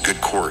in his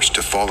good course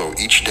to follow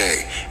each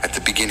day at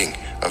the beginning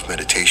of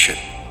meditation.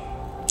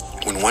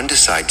 When one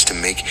decides to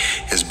make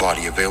his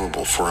body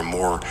available for a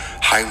more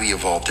highly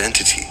evolved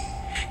entity,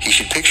 he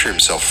should picture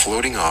himself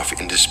floating off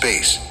into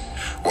space,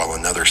 while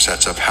another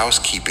sets up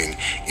housekeeping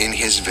in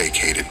his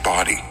vacated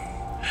body.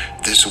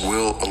 This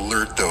will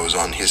alert those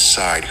on his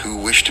side who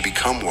wish to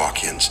become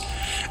walk-ins,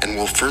 and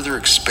will further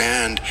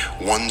expand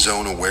one's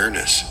own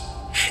awareness.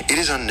 It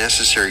is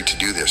unnecessary to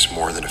do this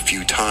more than a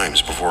few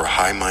times before a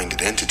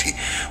high-minded entity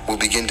will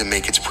begin to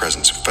make its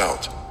presence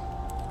felt.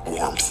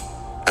 Warmth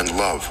and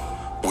love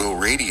will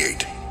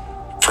radiate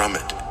from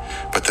it,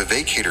 but the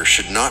vacator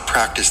should not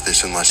practice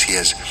this unless he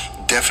has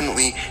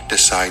definitely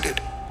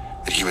decided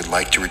that he would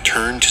like to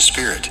return to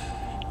spirit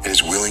and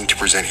is willing to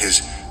present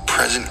his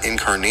present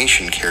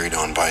incarnation carried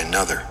on by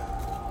another.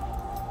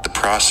 The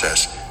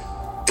process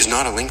is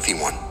not a lengthy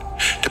one,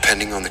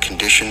 depending on the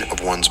condition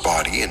of one's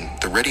body and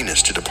the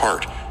readiness to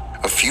depart.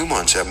 A few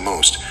months at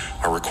most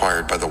are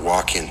required by the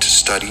walk-in to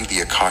study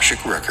the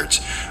Akashic records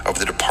of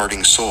the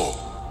departing soul,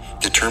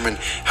 determine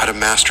how to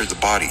master the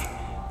body,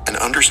 and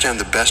understand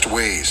the best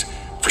ways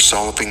for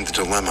solving the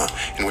dilemma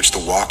in which the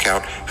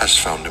walkout has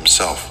found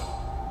himself.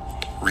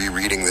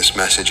 Rereading this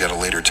message at a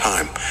later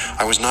time,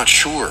 I was not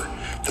sure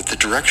that the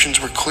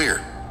directions were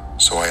clear,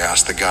 so I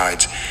asked the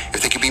guides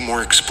if they could be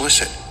more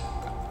explicit.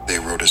 They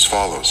wrote as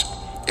follows.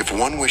 If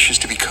one wishes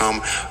to become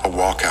a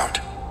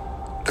walkout,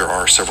 there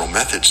are several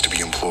methods to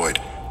be employed.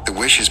 The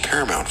wish is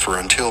paramount, for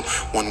until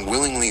one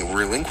willingly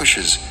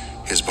relinquishes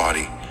his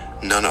body,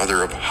 none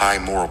other of high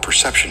moral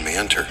perception may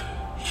enter.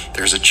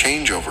 There is a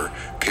changeover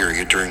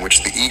period during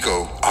which the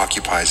ego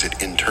occupies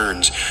it in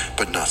turns,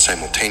 but not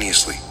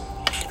simultaneously.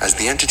 As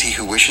the entity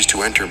who wishes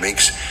to enter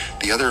makes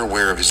the other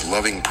aware of his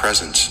loving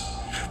presence,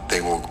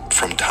 they will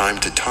from time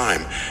to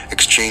time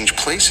exchange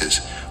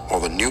places while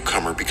the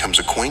newcomer becomes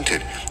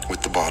acquainted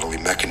with the bodily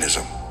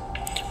mechanism.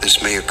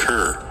 This may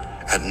occur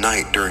at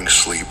night during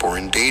sleep or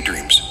in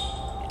daydreams,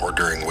 or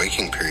during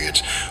waking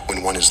periods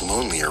when one is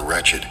lonely or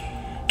wretched.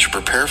 To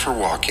prepare for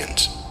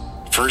walk-ins,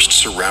 first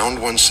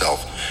surround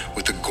oneself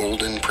with the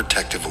golden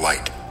protective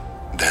light.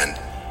 Then,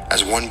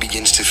 as one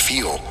begins to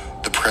feel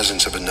the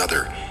presence of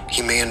another,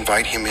 he may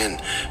invite him in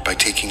by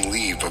taking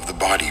leave of the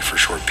body for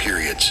short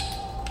periods.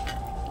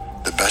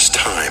 The best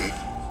time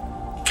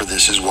for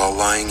this is while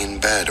lying in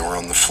bed or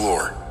on the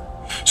floor,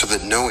 so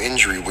that no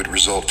injury would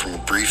result from a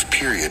brief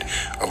period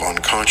of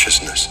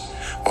unconsciousness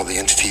while the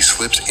entity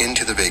slips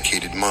into the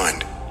vacated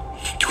mind.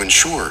 To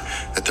ensure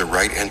that the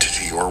right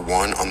entity or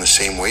one on the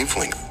same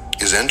wavelength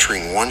is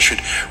entering, one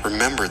should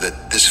remember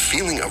that this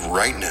feeling of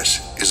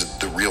rightness is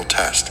the real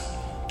test.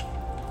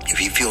 If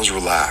he feels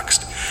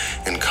relaxed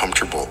and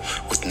comfortable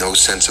with no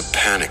sense of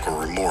panic or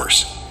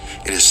remorse,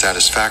 it is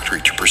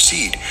satisfactory to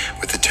proceed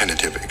with the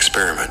tentative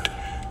experiment,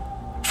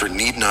 for it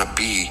need not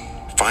be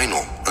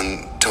final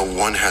until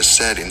one has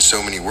said in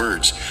so many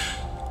words,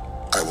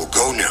 "I will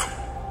go now,"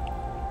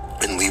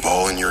 and leave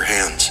all in your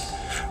hands.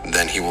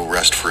 Then he will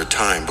rest for a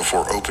time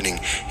before opening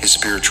his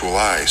spiritual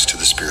eyes to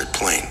the spirit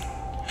plane.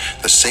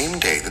 The same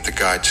day that the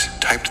guides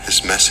typed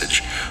this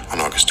message,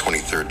 on August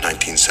 23rd,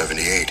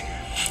 1978,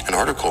 an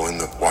article in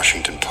the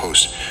Washington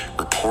Post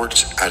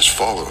reports as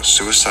follows: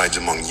 suicides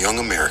among young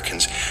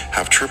Americans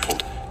have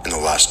tripled in the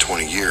last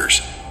 20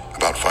 years.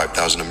 About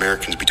 5,000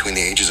 Americans between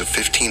the ages of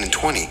 15 and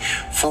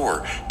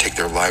 24 take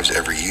their lives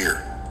every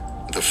year.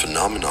 The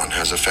phenomenon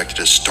has affected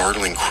a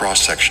startling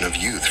cross-section of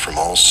youth from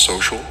all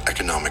social,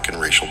 economic, and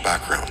racial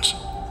backgrounds.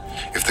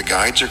 If the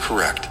guides are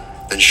correct,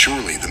 then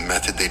surely the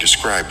method they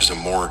describe is a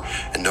more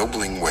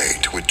ennobling way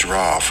to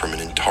withdraw from an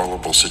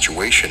intolerable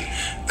situation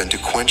than to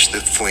quench the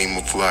flame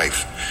of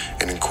life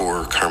and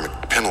incur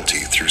karmic penalty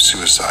through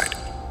suicide.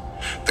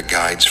 The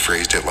guides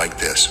phrased it like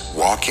this: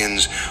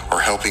 walk-ins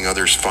are helping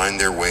others find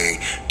their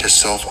way to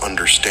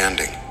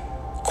self-understanding,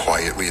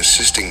 quietly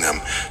assisting them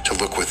to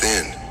look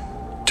within,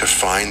 to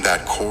find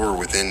that core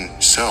within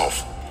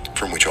self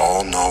from which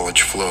all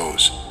knowledge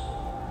flows.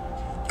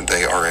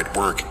 They are at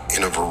work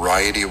in a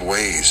variety of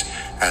ways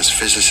as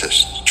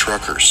physicists,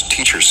 truckers,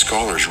 teachers,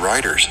 scholars,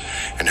 writers,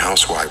 and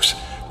housewives,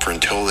 For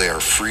until they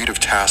are freed of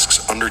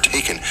tasks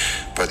undertaken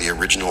by the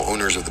original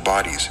owners of the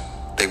bodies,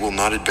 they will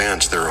not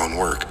advance their own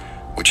work,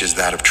 which is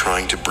that of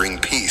trying to bring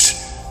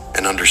peace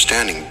and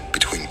understanding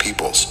between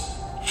peoples.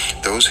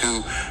 Those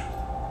who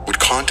would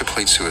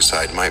contemplate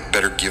suicide might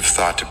better give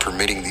thought to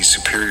permitting these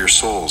superior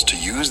souls to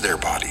use their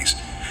bodies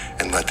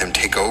and let them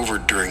take over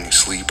during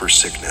sleep or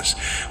sickness,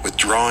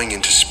 withdrawing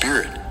into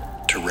spirit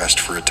to rest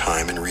for a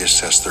time and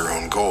reassess their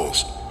own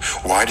goals.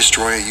 Why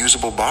destroy a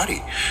usable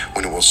body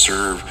when it will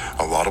serve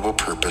a laudable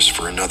purpose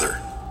for another?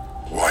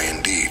 Why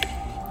indeed?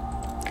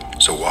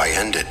 So why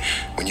end it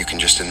when you can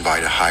just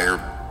invite a higher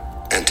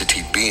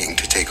entity being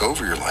to take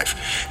over your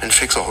life and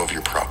fix all of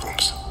your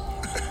problems?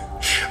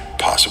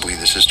 Possibly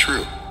this is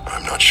true.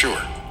 I'm not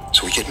sure.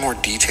 So we get more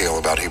detail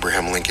about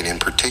Abraham Lincoln in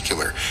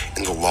particular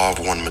in the Law of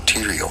One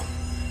material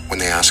when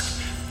they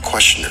ask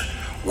questioner,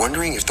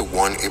 wondering if the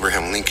one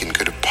Abraham Lincoln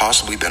could have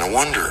possibly been a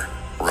wanderer.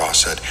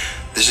 Ross said,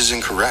 "This is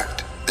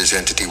incorrect. This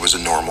entity was a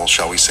normal,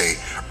 shall we say,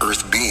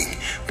 earth being,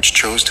 which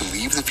chose to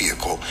leave the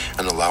vehicle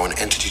and allow an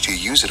entity to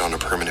use it on a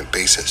permanent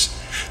basis.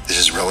 This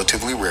is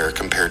relatively rare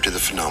compared to the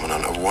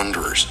phenomenon of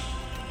wanderers.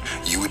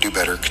 You would do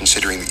better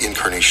considering the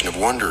incarnation of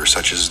wanderers,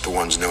 such as the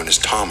ones known as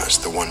Thomas,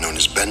 the one known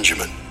as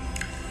Benjamin."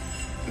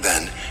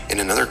 Then, in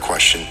another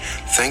question,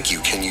 "Thank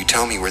you, can you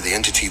tell me where the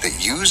entity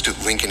that used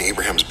Lincoln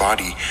Abraham's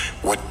body,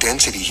 what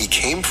density he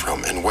came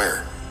from and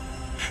where?"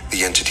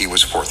 "The entity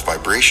was fourth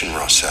vibration,"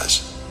 Ross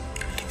says.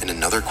 In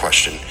another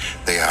question,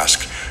 they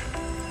ask,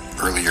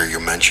 "Earlier you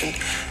mentioned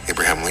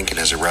Abraham Lincoln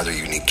as a rather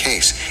unique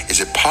case. Is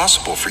it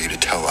possible for you to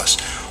tell us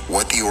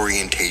what the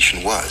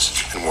orientation was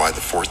and why the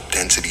fourth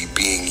density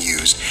being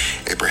used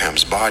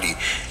Abraham's body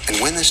and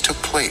when this took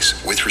place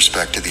with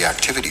respect to the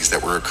activities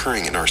that were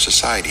occurring in our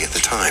society at the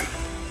time?"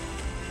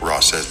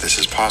 Ross says this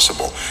is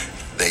possible.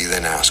 They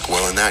then ask,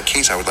 "Well, in that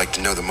case, I would like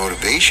to know the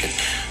motivation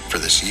for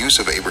this use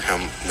of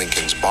Abraham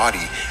Lincoln's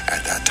body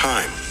at that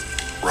time."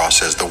 Ross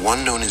says the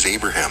one known as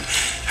Abraham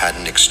had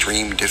an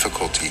extreme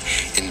difficulty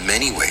in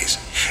many ways,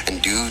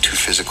 and due to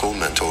physical,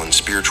 mental, and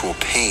spiritual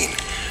pain,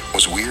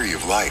 was weary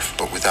of life,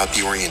 but without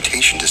the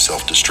orientation to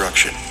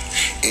self-destruction.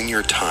 In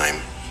your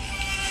time,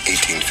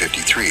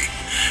 1853,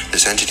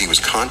 this entity was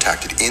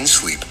contacted in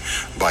sleep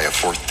by a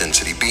fourth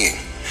density being.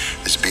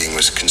 This being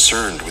was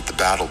concerned with the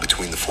battle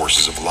between the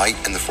forces of light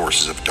and the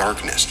forces of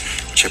darkness,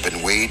 which have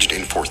been waged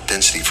in fourth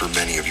density for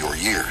many of your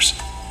years.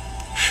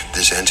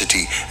 This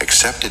entity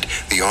accepted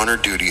the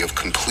honored duty of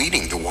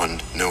completing the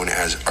one known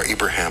as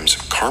Abraham's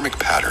karmic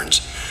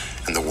patterns,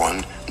 and the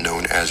one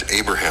known as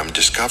Abraham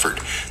discovered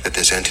that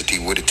this entity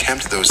would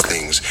attempt those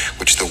things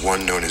which the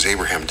one known as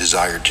Abraham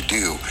desired to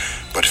do,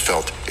 but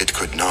felt it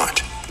could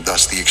not.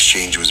 Thus the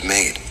exchange was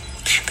made.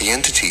 The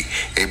entity,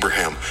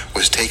 Abraham,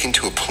 was taken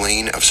to a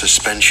plane of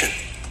suspension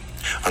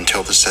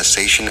until the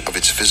cessation of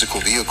its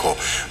physical vehicle,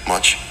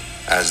 much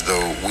as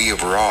though we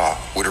of Ra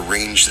would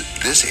arrange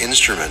this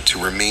instrument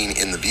to remain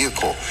in the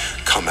vehicle,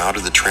 come out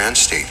of the trance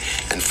state,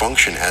 and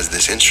function as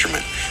this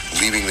instrument,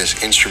 leaving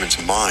this instrument's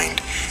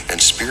mind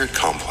and spirit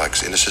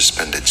complex in a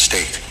suspended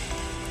state.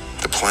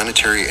 The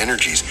planetary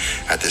energies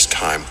at this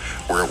time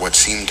were at what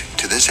seemed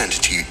to this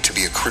entity to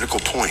be a critical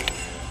point,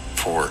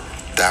 for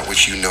that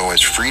which you know as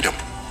freedom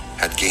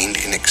had gained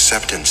in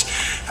acceptance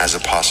as a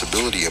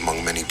possibility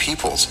among many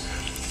peoples.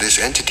 This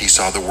entity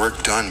saw the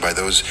work done by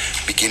those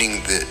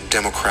beginning the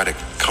democratic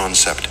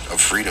concept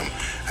of freedom,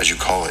 as you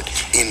call it,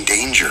 in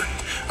danger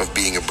of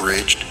being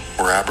abridged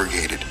or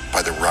abrogated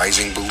by the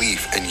rising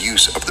belief and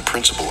use of the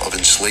principle of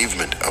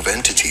enslavement of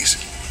entities.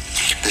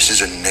 This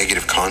is a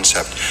negative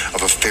concept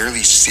of a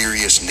fairly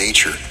serious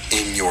nature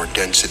in your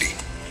density.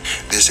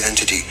 This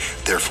entity,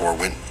 therefore,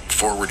 went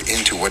forward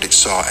into what it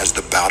saw as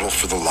the battle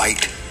for the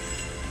light,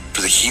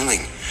 for the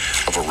healing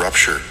of a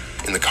rupture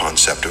in the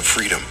concept of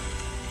freedom.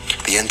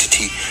 The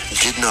entity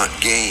did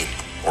not gain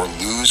or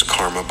lose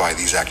karma by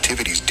these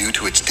activities due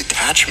to its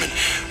detachment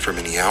from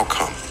any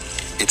outcome.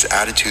 Its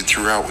attitude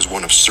throughout was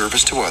one of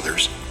service to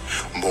others,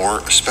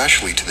 more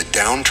especially to the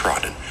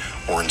downtrodden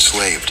or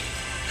enslaved.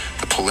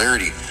 The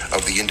polarity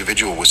of the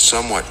individual was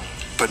somewhat,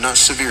 but not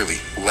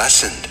severely,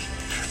 lessened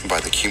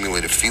by the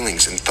cumulative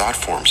feelings and thought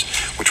forms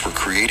which were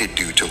created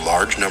due to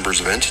large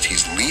numbers of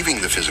entities leaving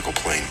the physical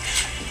plane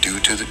due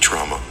to the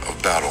trauma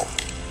of battle.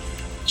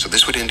 So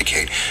this would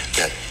indicate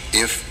that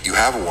if you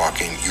have a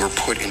walk-in, you're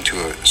put into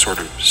a sort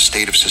of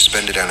state of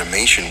suspended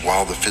animation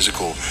while the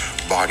physical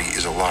body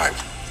is alive.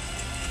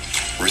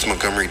 Ruth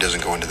Montgomery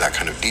doesn't go into that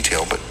kind of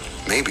detail, but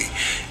maybe.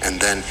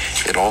 And then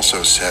it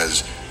also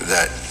says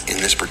that in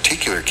this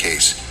particular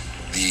case,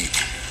 the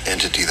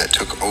entity that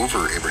took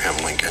over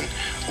Abraham Lincoln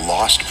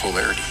lost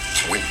polarity,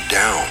 went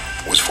down,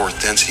 was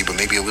fourth density, but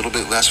maybe a little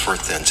bit less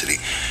fourth density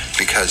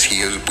because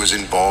he was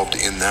involved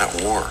in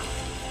that war.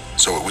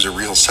 So it was a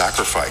real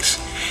sacrifice.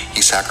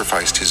 He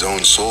sacrificed his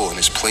own soul and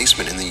his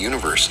placement in the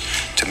universe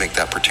to make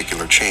that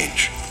particular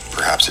change.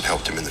 Perhaps it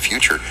helped him in the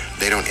future.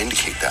 They don't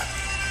indicate that.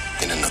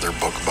 In another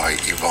book by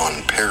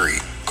Yvonne Perry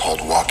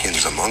called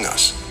Walk-ins Among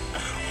Us,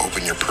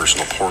 open your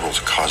personal portal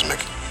to cosmic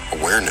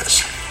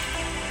awareness.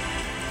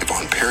 If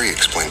Von Perry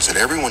explains that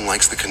everyone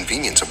likes the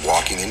convenience of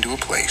walking into a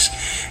place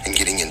and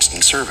getting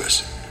instant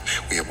service.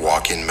 We have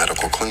walk-in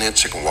medical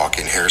clinics and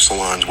walk-in hair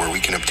salons where we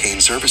can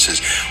obtain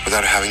services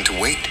without having to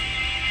wait.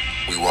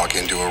 We walk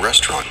into a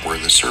restaurant where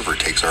the server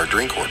takes our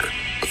drink order.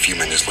 A few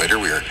minutes later,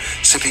 we are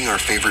sipping our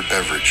favorite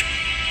beverage,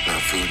 and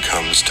our food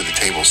comes to the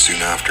table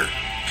soon after.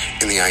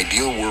 In the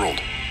ideal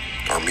world,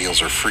 our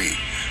meals are free.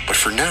 But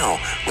for now,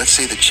 let's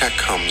say the check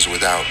comes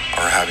without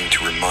our having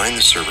to remind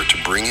the server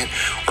to bring it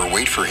or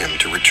wait for him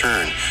to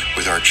return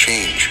with our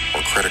change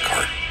or credit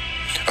card.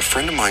 A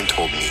friend of mine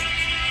told me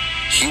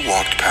he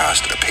walked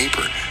past a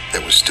paper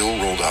that was still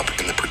rolled up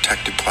in the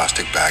protected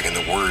plastic bag, and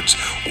the words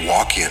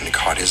 "walk-in"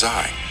 caught his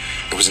eye.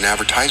 It was an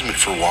advertisement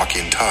for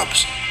walk-in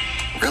tubs.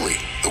 Really,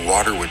 the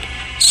water would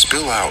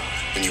spill out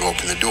when you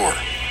open the door.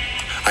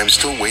 I'm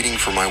still waiting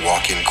for my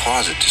walk-in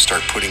closet to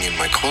start putting in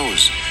my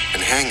clothes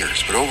and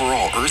hangers, but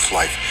overall, Earth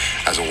life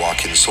as a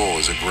walk-in soul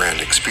is a grand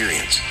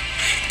experience.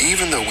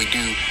 Even though we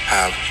do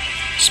have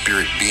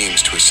spirit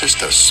beings to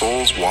assist us,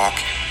 souls walk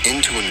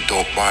into an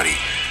adult body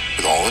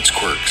with all its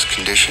quirks,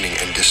 conditioning,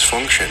 and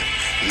dysfunction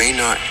may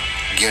not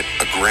get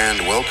a grand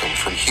welcome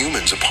from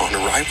humans upon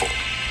arrival.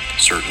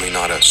 Certainly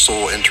not a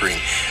soul entering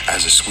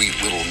as a sweet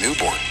little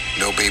newborn.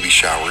 No baby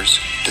showers,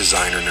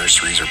 designer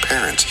nurseries, or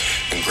parents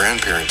and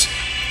grandparents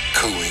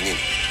cooing and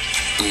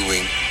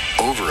oohing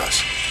over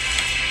us.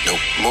 No,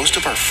 most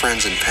of our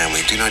friends and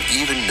family do not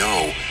even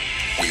know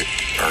we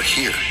are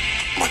here,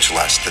 much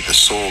less that the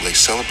soul they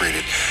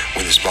celebrated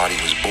when this body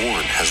was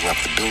born has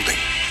left the building.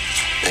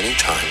 Many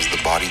times,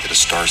 the body that a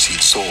starseed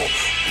soul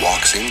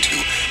walks into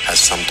has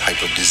some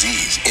type of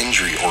disease,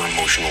 injury, or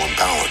emotional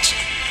imbalance.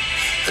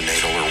 The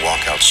natal or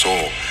walkout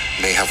soul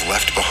may have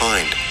left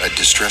behind a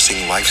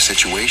distressing life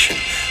situation,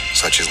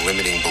 such as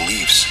limiting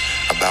beliefs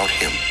about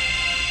him,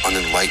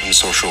 unenlightened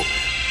social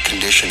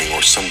conditioning,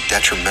 or some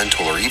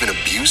detrimental or even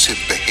abusive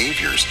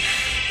behaviors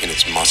in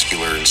its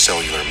muscular and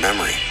cellular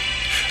memory.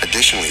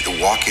 Additionally,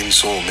 the walk-in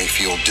soul may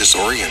feel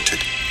disoriented,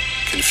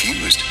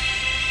 confused,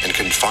 and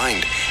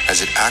confined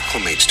as it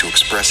acclimates to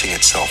expressing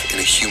itself in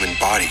a human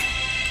body.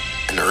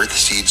 An earth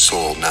seed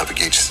soul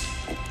navigates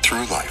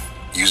through life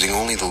using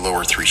only the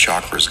lower three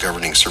chakras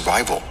governing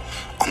survival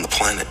on the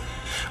planet.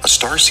 A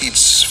starseed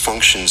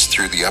functions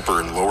through the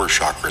upper and lower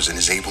chakras and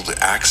is able to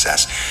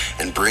access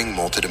and bring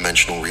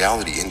multidimensional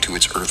reality into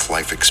its earth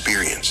life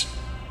experience.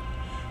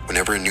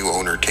 Whenever a new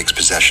owner takes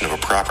possession of a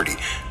property,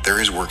 there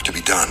is work to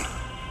be done.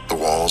 The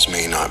walls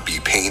may not be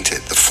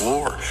painted, the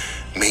floor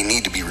may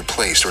need to be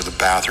replaced, or the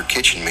bath or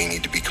kitchen may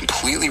need to be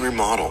completely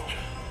remodeled.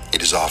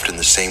 It is often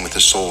the same with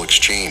the soul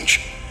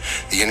exchange.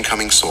 The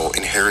incoming soul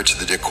inherits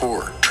the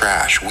decor,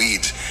 trash,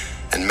 weeds,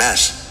 and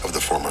mess of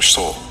the former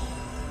soul.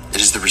 It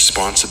is the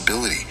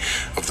responsibility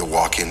of the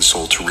walk-in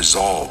soul to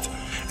resolve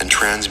and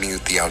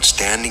transmute the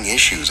outstanding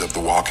issues of the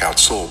walk-out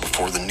soul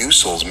before the new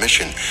soul's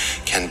mission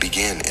can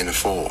begin in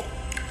full.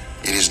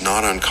 It is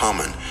not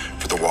uncommon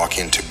for the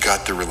walk-in to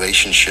gut the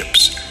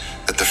relationships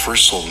that the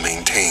first soul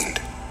maintained.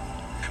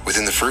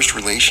 Within the first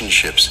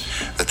relationships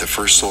that the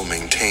first soul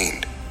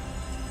maintained,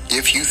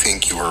 if you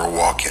think you are a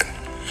walk-in,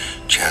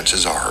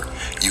 chances are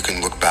you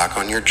can look back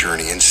on your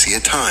journey and see a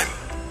time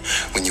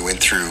when you went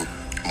through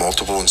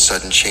multiple and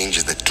sudden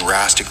changes that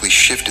drastically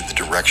shifted the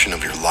direction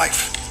of your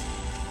life.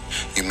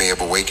 You may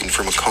have awakened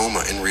from a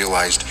coma and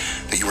realized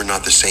that you were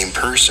not the same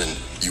person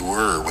you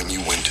were when you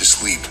went to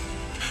sleep.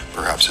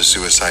 Perhaps a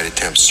suicide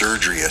attempt,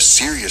 surgery, a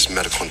serious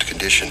medical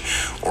condition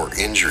or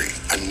injury,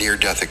 a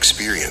near-death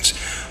experience,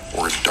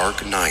 or a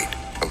dark night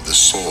of the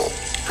soul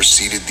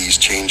preceded these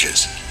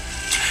changes.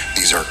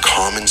 These are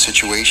common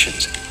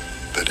situations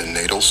that a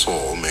natal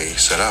soul may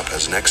set up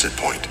as an exit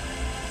point.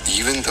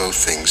 Even though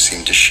things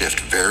seem to shift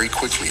very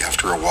quickly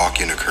after a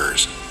walk-in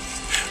occurs,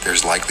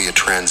 there's likely a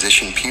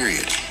transition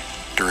period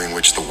during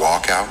which the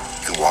walk-out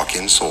and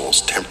walk-in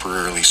souls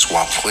temporarily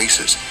swap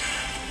places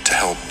to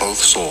help both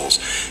souls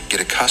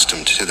get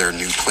accustomed to their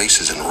new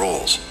places and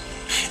roles.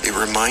 It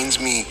reminds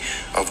me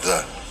of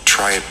the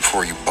try it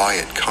before you buy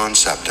it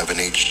concept of an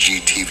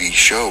HGTV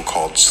show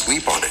called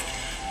Sleep on It,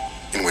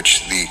 in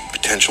which the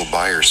potential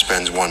buyer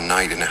spends one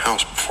night in a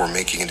house before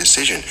making a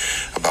decision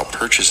about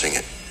purchasing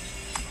it.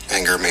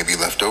 Anger may be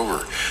left over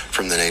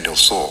from the natal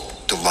soul.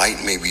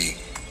 Delight may be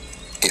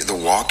the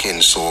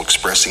walk-in soul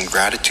expressing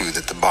gratitude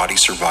that the body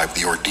survived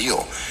the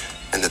ordeal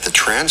and that the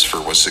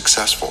transfer was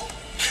successful.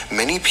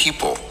 Many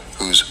people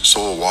whose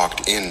soul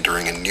walked in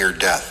during a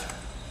near-death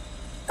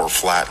or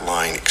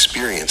flat-line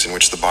experience in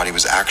which the body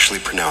was actually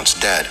pronounced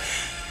dead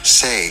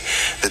say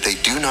that they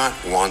do not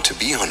want to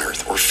be on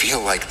Earth or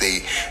feel like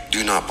they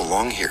do not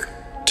belong here.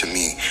 To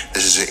me,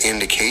 this is an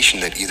indication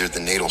that either the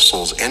natal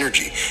soul's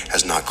energy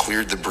has not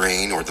cleared the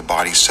brain or the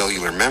body's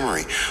cellular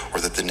memory,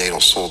 or that the natal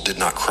soul did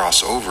not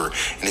cross over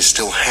and is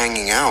still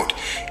hanging out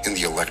in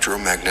the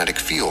electromagnetic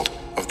field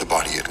of the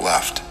body it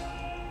left.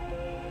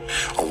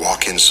 A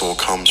walk-in soul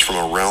comes from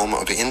a realm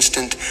of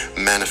instant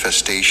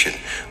manifestation,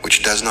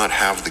 which does not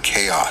have the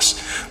chaos,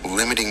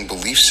 limiting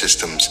belief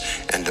systems,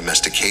 and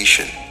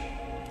domestication,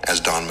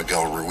 as Don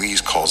Miguel Ruiz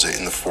calls it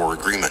in the Four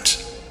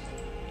Agreements,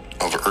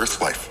 of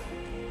Earth life.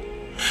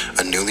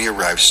 A newly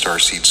arrived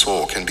starseed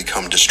soul can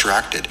become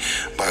distracted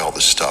by all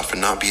this stuff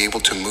and not be able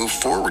to move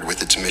forward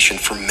with its mission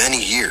for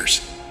many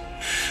years.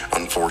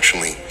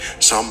 Unfortunately,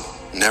 some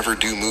never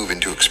do move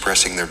into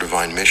expressing their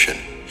divine mission.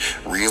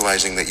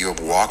 Realizing that you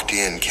have walked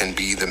in can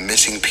be the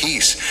missing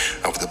piece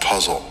of the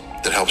puzzle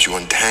that helps you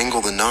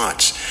untangle the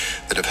knots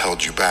that have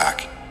held you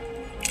back.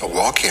 A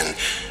walk-in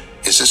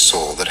is a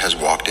soul that has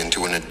walked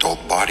into an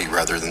adult body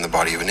rather than the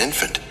body of an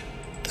infant.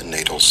 The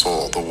natal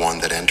soul, the one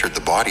that entered the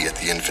body at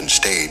the infant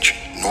stage,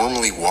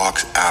 normally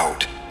walks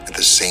out at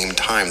the same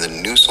time the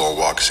new soul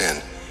walks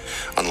in.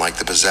 Unlike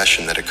the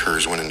possession that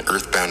occurs when an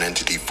earthbound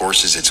entity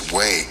forces its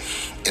way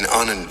in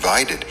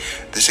uninvited,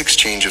 this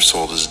exchange of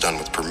souls is done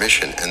with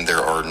permission and there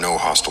are no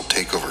hostile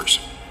takeovers.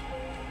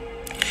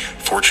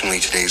 Fortunately,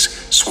 today's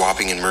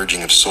swapping and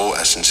merging of soul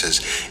essences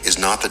is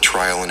not the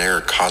trial and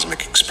error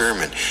cosmic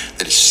experiment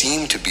that it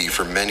seemed to be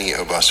for many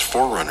of us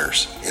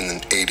forerunners in the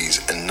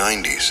 80s and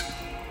 90s.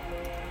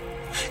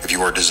 If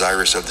you are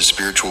desirous of the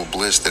spiritual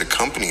bliss that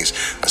accompanies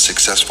a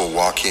successful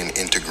walk-in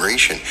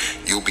integration,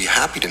 you'll be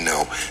happy to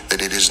know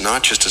that it is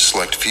not just a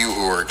select few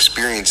who are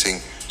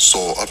experiencing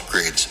soul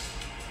upgrades.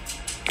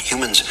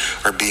 Humans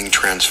are being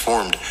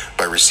transformed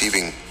by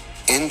receiving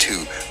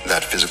into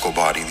that physical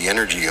body the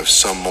energy of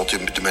some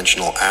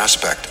multidimensional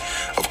aspect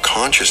of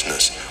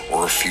consciousness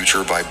or a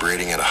future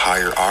vibrating at a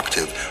higher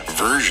octave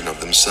version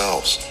of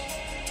themselves.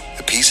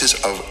 The pieces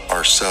of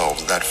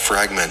ourselves that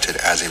fragmented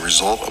as a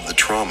result of the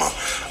trauma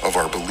of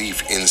our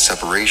belief in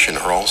separation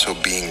are also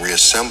being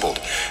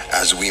reassembled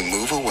as we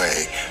move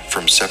away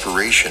from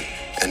separation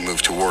and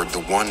move toward the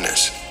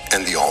oneness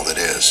and the all that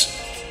is.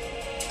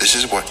 This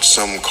is what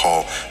some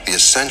call the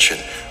ascension.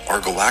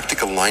 Our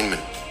galactic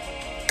alignment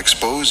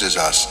exposes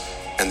us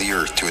and the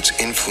Earth to its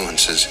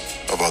influences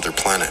of other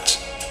planets.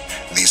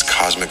 These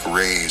cosmic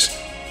rays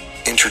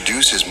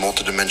introduces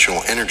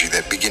multidimensional energy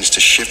that begins to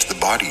shift the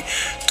body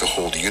to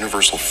hold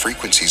universal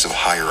frequencies of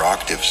higher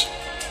octaves.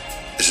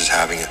 This is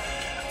having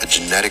a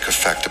genetic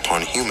effect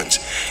upon humans.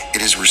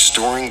 It is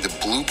restoring the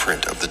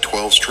blueprint of the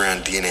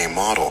 12-strand DNA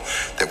model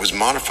that was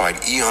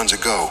modified eons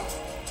ago.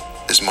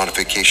 This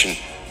modification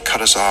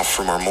cut us off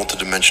from our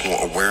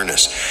multidimensional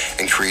awareness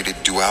and created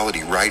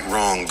duality, right,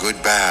 wrong,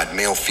 good, bad,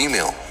 male,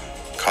 female,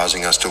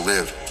 causing us to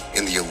live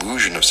in the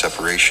illusion of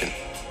separation.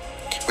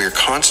 We are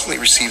constantly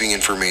receiving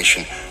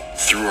information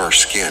through our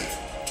skin,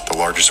 the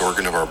largest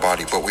organ of our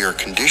body, but we are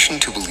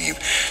conditioned to believe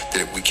that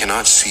if we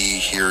cannot see,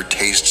 hear,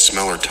 taste,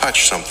 smell, or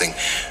touch something,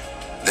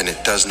 then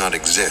it does not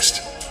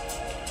exist.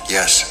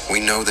 Yes, we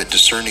know that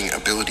discerning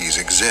abilities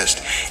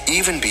exist,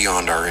 even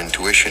beyond our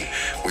intuition.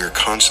 We are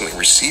constantly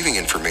receiving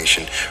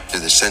information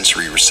through the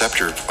sensory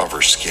receptor of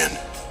our skin,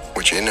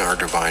 which in our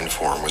divine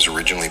form was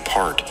originally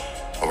part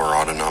of our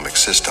autonomic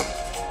system.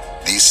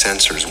 These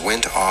sensors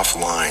went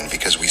offline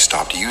because we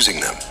stopped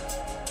using them.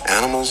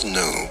 Animals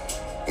know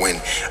when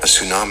a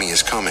tsunami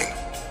is coming,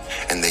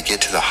 and they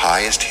get to the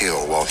highest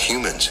hill, while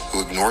humans,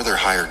 who ignore their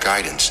higher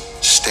guidance,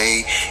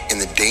 stay in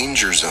the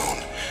danger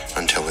zone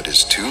until it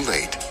is too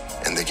late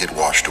and they get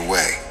washed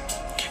away.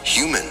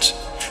 Humans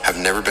have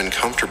never been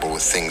comfortable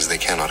with things they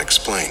cannot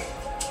explain.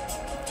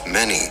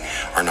 Many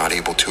are not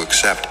able to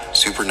accept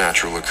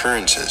supernatural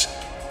occurrences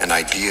and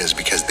ideas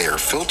because they are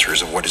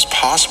filters of what is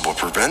possible,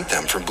 prevent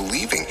them from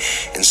believing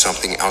in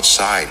something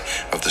outside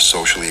of the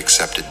socially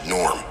accepted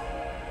norm.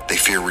 They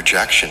fear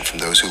rejection from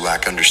those who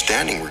lack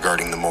understanding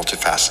regarding the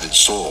multifaceted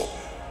soul.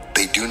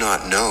 They do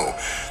not know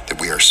that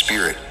we are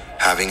spirit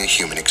having a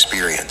human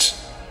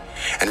experience.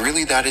 And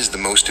really that is the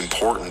most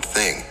important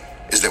thing,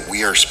 is that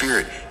we are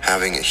spirit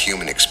having a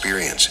human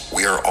experience.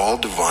 We are all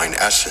divine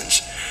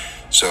essence.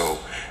 So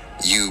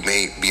you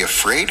may be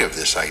afraid of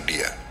this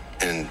idea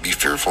and be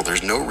fearful.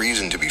 There's no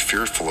reason to be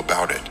fearful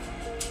about it.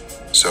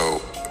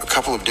 So a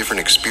couple of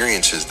different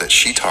experiences that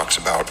she talks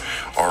about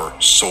are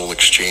soul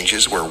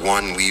exchanges, where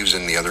one leaves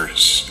and the other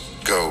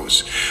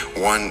goes.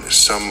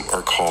 Some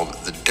are called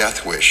the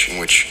death wish, in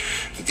which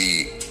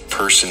the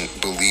person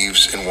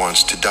believes and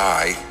wants to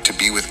die, to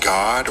be with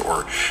God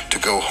or to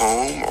go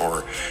home,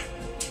 or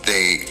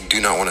they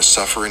do not want to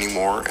suffer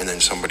anymore, and then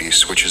somebody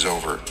switches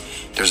over.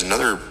 There's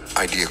another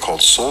idea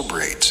called soul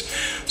braids.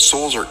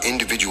 Souls are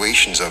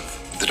individuations of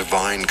the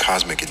divine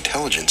cosmic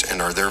intelligence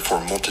and are therefore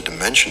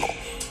multidimensional.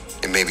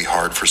 It may be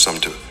hard for some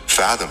to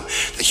fathom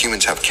that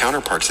humans have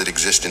counterparts that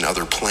exist in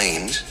other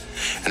planes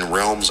and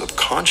realms of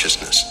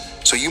consciousness.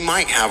 So you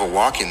might have a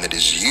walk-in that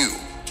is you.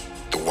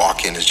 The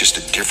walk-in is just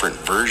a different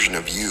version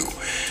of you.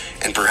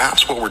 And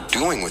perhaps what we're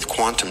doing with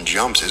quantum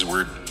jumps is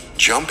we're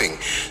jumping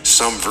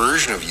some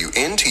version of you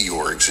into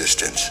your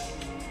existence.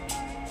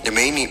 It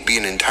may be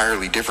an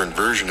entirely different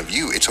version of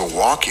you. It's a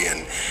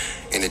walk-in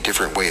a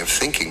different way of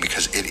thinking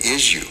because it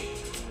is you.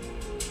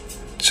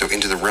 So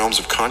into the realms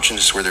of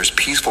consciousness where there's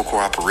peaceful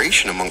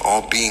cooperation among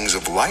all beings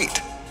of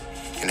light.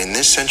 And in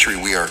this century,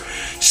 we are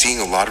seeing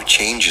a lot of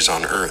changes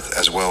on Earth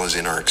as well as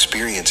in our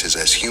experiences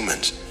as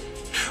humans.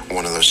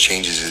 One of those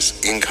changes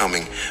is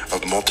incoming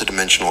of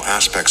multidimensional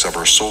aspects of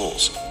our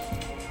souls.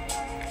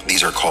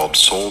 These are called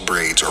soul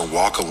braids or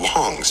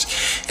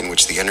walk-alongs, in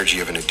which the energy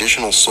of an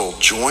additional soul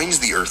joins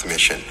the Earth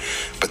mission,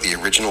 but the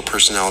original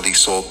personality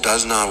soul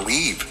does not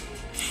leave.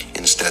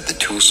 Instead, the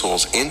two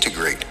souls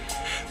integrate.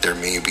 There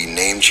may be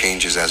name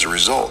changes as a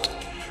result.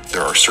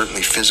 There are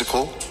certainly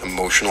physical,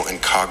 emotional,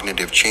 and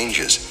cognitive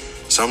changes.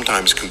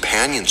 Sometimes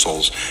companion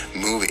souls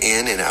move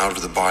in and out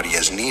of the body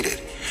as needed.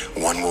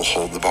 One will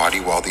hold the body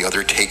while the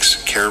other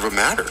takes care of a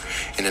matter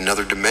in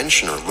another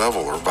dimension or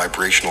level or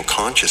vibrational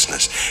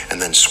consciousness,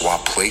 and then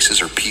swap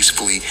places or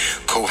peacefully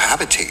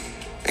cohabitate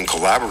and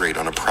collaborate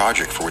on a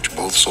project for which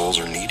both souls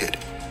are needed.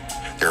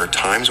 There are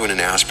times when an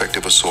aspect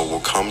of a soul will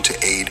come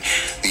to aid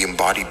the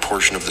embodied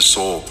portion of the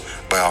soul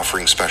by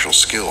offering special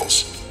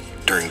skills.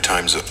 During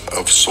times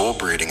of soul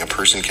braiding, a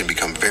person can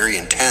become very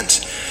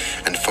intense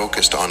and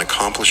focused on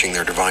accomplishing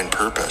their divine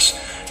purpose.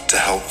 To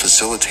help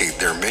facilitate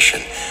their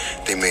mission,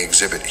 they may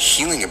exhibit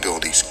healing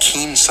abilities,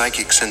 keen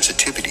psychic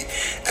sensitivity,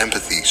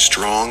 empathy,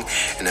 strong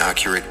and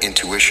accurate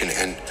intuition,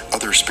 and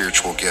other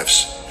spiritual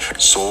gifts.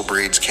 Soul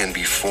braids can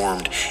be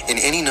formed in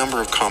any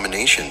number of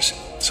combinations.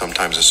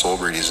 Sometimes a soul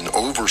braid is an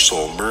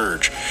oversoul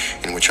merge,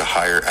 in which a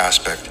higher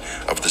aspect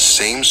of the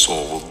same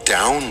soul will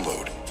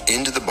download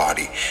into the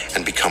body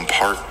and become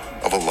part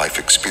of a life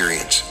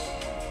experience,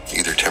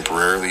 either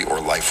temporarily or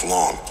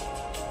lifelong.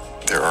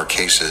 There are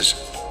cases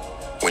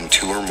when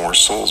two or more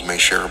souls may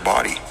share a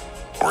body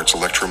or its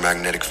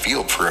electromagnetic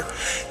field for a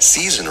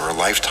season or a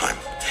lifetime.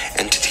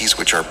 Entities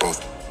which are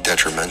both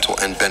detrimental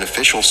and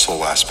beneficial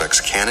soul aspects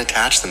can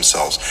attach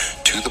themselves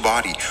to the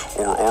body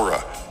or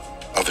aura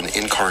of an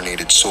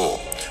incarnated soul.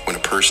 When a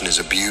person is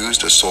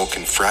abused, a soul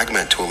can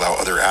fragment to allow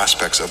other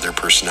aspects of their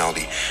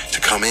personality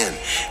to come in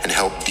and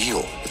help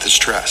deal with the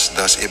stress.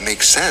 Thus, it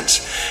makes sense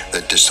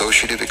that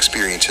dissociative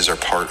experiences are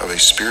part of a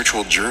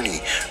spiritual journey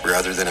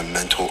rather than a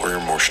mental or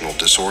emotional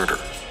disorder.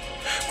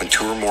 When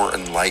two or more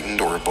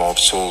enlightened or evolved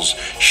souls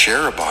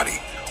share a body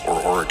or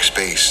auric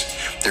space,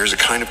 there is a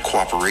kind of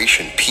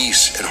cooperation,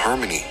 peace, and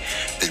harmony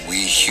that we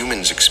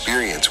humans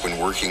experience when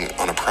working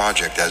on a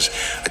project as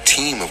a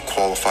team of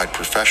qualified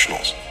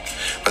professionals.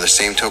 By the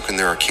same token,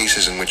 there are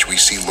cases in which we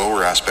see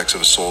lower aspects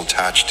of a soul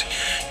attached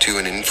to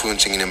and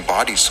influencing an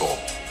embodied soul.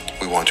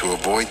 We want to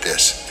avoid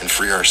this and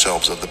free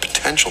ourselves of the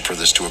potential for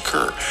this to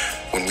occur.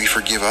 When we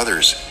forgive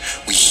others,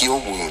 we heal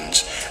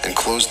wounds and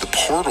close the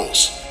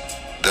portals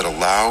that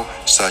allow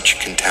such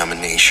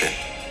contamination.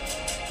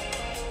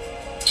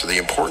 So the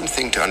important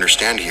thing to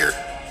understand here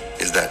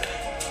is that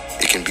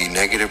it can be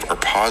negative or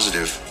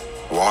positive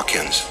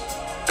walk-ins.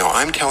 Now,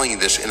 I'm telling you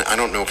this, and I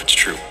don't know if it's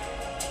true.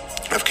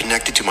 I've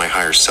connected to my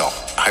higher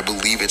self. I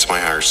believe it's my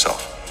higher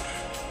self.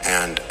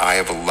 And I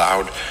have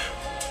allowed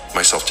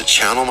myself to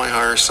channel my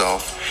higher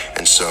self.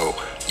 And so,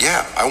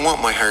 yeah, I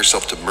want my higher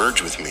self to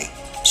merge with me.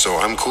 So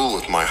I'm cool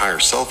with my higher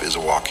self is a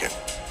walk-in.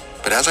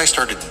 But as I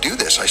started to do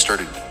this, I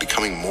started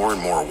becoming more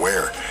and more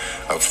aware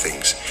of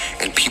things.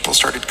 And people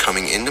started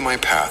coming into my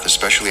path,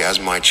 especially as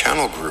my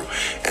channel grew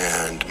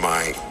and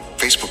my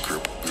Facebook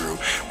group grew,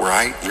 where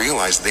I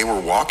realized they were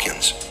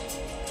walk-ins.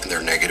 And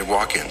they're negative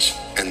walk-ins.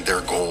 And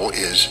their goal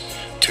is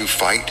to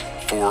fight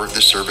for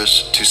the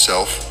service to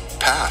self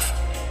path.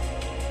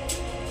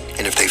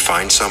 And if they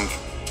find some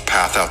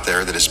path out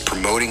there that is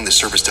promoting the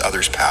service to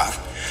others path,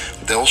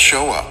 they'll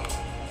show up.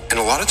 And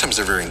a lot of times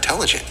they're very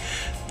intelligent.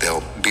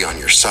 They'll be on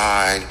your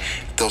side.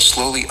 They'll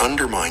slowly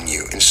undermine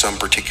you in some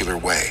particular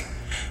way.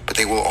 But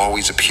they will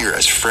always appear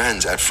as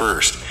friends at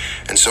first.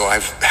 And so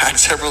I've had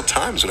several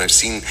times when I've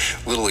seen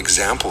little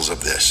examples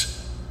of this.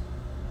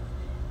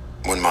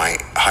 When my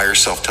higher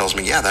self tells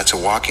me, yeah, that's a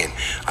walk-in,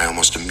 I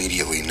almost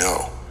immediately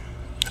know.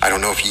 I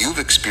don't know if you've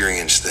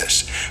experienced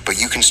this, but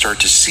you can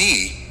start to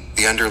see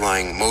the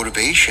underlying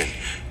motivation,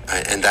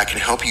 and that can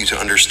help you to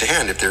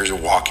understand if there's a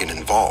walk-in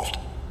involved.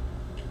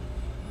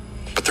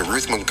 But the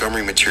Ruth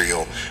Montgomery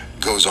material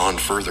goes on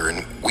further,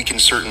 and we can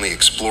certainly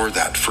explore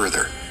that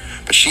further.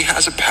 But she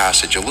has a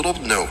passage, a little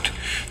note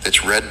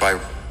that's read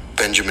by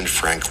Benjamin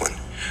Franklin,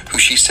 who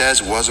she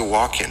says was a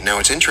walk-in. Now,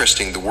 it's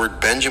interesting, the word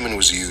Benjamin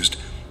was used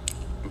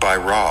by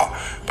Ra,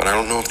 but I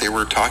don't know if they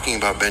were talking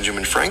about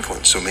Benjamin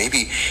Franklin. So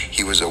maybe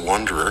he was a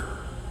wanderer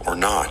or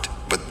not.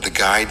 But the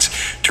guides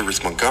to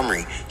Ruth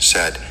Montgomery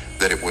said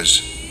that it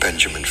was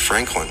Benjamin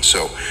Franklin.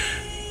 So,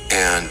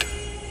 and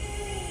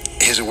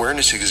his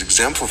awareness is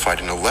exemplified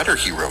in a letter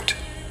he wrote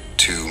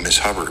to Miss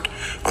Hubbard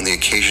on the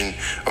occasion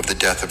of the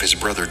death of his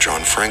brother,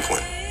 John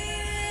Franklin.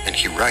 And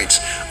he writes,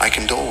 I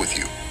condole with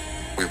you.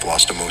 We've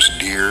lost a most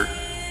dear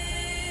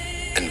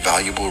and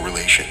valuable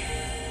relation.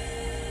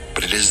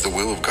 But it is the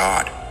will of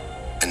God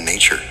and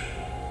nature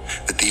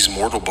that these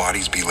mortal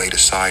bodies be laid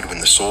aside when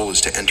the soul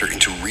is to enter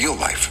into real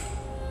life.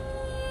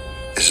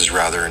 This is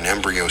rather an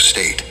embryo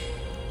state,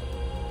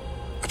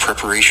 a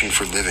preparation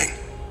for living.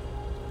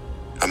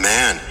 A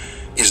man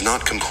is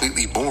not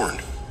completely born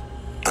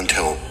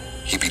until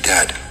he be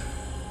dead.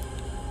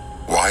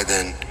 Why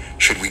then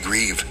should we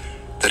grieve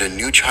that a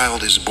new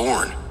child is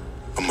born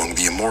among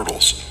the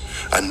immortals,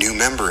 a new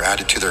member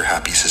added to their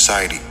happy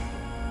society?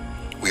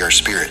 We are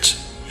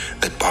spirits,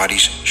 that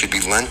bodies should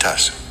be lent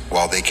us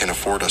while they can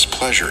afford us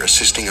pleasure,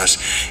 assisting us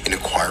in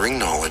acquiring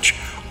knowledge,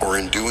 or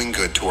in doing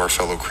good to our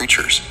fellow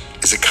creatures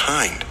is a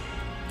kind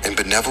and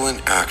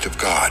benevolent act of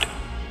God.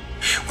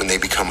 When they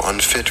become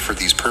unfit for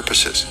these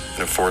purposes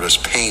and afford us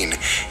pain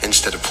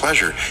instead of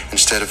pleasure,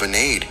 instead of an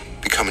aid,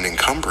 become an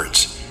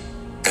encumbrance,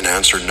 and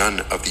answer none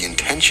of the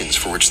intentions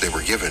for which they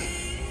were given,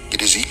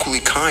 it is equally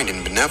kind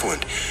and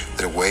benevolent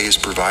that a way is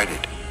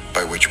provided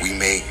by which we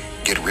may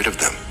get rid of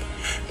them.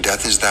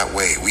 Death is that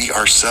way. We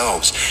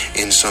ourselves,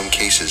 in some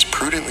cases,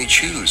 prudently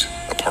choose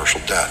a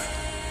partial death.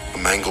 A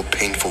mangled,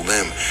 painful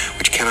limb,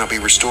 which cannot be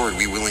restored,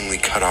 we willingly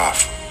cut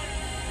off.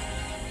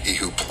 He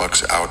who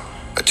plucks out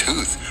a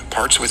tooth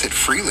parts with it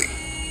freely,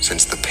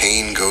 since the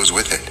pain goes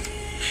with it.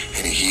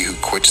 And he who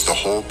quits the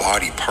whole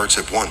body parts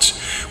at once,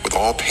 with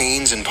all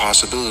pains and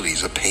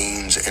possibilities of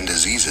pains and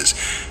diseases,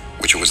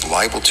 which it was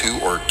liable to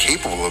or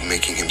capable of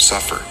making him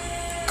suffer.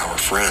 Our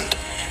friend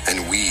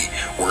and we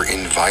were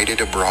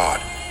invited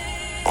abroad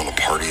on a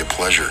party of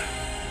pleasure,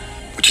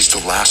 which is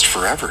to last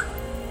forever.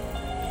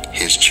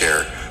 His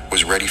chair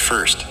was ready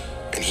first,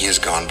 and he has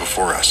gone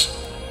before us.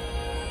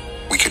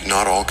 We could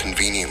not all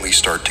conveniently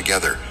start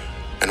together,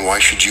 and why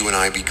should you and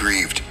I be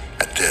grieved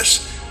at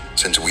this,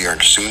 since we are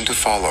soon to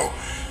follow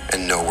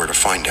and know where to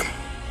find him?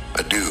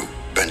 Adieu,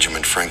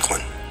 Benjamin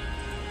Franklin.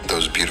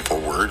 Those beautiful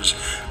words,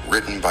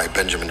 written by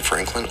Benjamin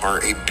Franklin,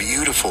 are a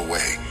beautiful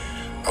way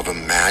of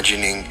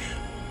imagining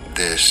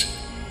this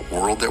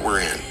world that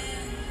we're in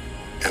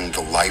and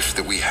the life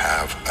that we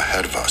have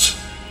ahead of us.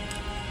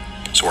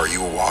 So are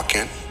you a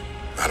walk-in?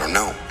 I don't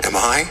know. Am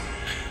I?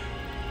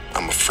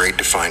 I'm afraid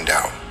to find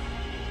out.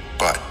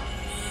 But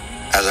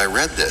as I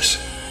read this,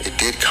 it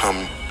did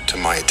come to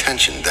my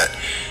attention that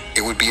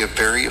it would be a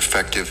very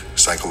effective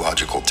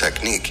psychological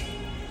technique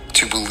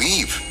to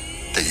believe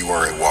that you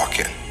are a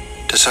walk-in,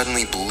 to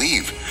suddenly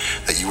believe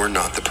that you are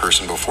not the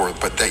person before,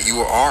 but that you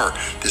are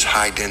this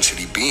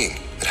high-density being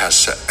that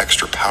has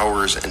extra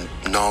powers and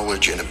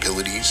knowledge and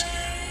abilities.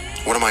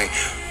 One of my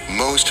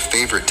most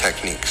favorite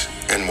techniques,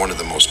 and one of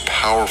the most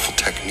powerful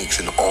techniques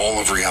in all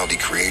of reality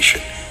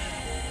creation,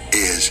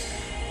 is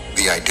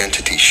the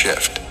identity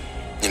shift.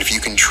 And if you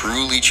can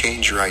truly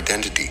change your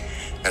identity,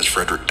 as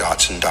Frederick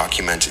Dodson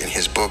documents in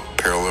his book,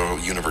 Parallel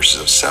Universes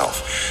of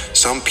Self,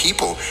 some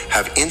people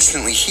have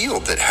instantly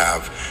healed that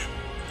have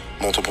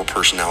multiple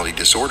personality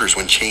disorders.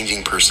 When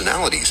changing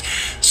personalities,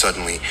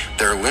 suddenly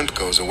their limp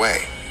goes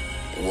away.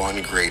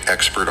 One great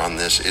expert on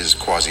this is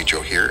Quasi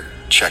Johir.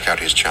 Check out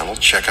his channel.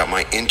 Check out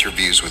my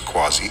interviews with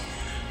Quasi,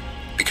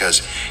 because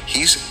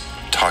he's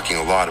talking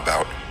a lot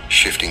about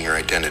shifting your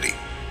identity.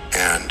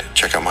 And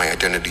check out my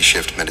identity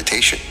shift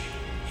meditation.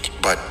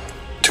 But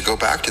to go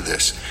back to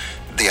this,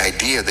 the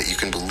idea that you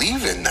can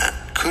believe in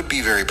that could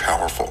be very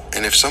powerful.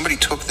 And if somebody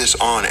took this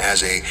on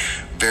as a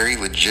very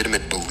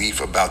legitimate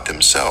belief about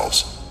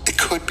themselves, it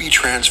could be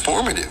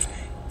transformative,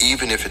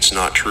 even if it's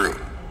not true.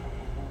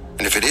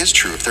 And if it is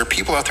true, if there are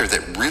people out there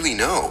that really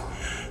know,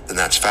 then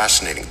that's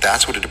fascinating.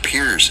 That's what it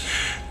appears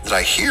that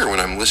I hear when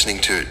I'm listening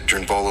to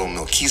Drunvalo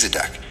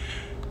Melchizedek.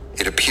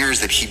 It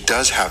appears that he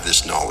does have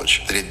this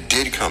knowledge, that it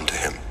did come to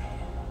him.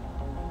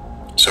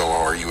 So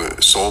are you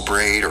a soul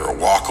braid or a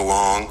walk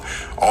along?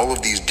 All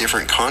of these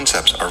different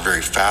concepts are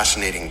very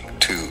fascinating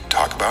to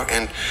talk about,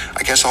 and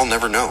I guess I'll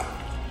never know.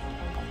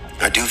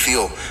 I do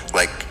feel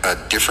like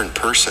a different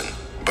person,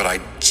 but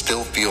I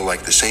still feel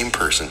like the same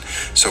person.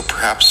 So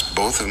perhaps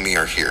both of me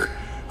are here.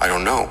 I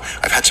don't know.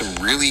 I've had some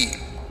really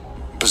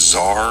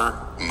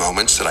bizarre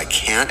moments that I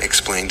can't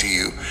explain to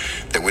you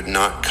that would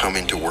not come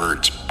into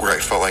words, where I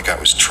felt like I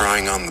was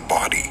trying on the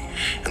body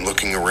and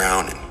looking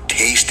around and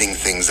tasting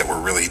things that were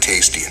really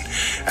tasty, and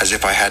as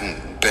if I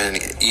hadn't been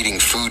eating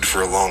food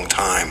for a long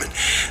time, and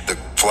the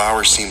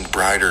flowers seemed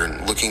brighter,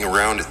 and looking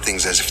around at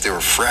things as if they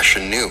were fresh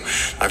and new.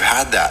 I've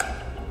had that.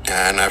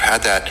 And I've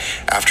had that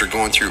after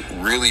going through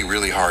really,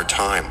 really hard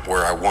time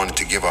where I wanted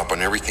to give up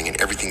on everything and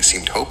everything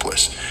seemed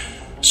hopeless.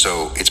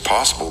 So it's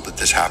possible that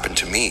this happened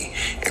to me.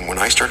 And when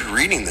I started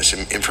reading this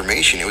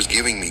information, it was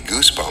giving me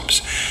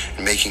goosebumps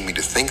and making me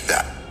to think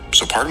that.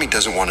 So part of me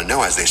doesn't want to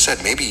know. As they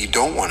said, maybe you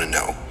don't want to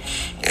know.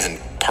 And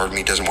part of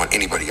me doesn't want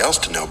anybody else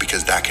to know,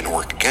 because that can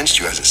work against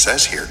you, as it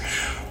says here.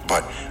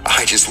 But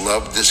I just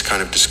love this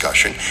kind of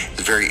discussion.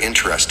 It's very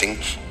interesting.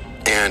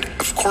 And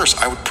of course,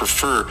 I would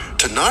prefer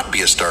to not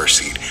be a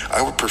starseed.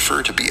 I would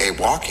prefer to be a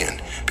walk-in,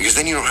 because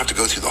then you don't have to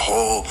go through the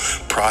whole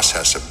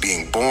process of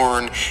being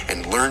born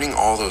and learning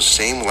all those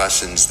same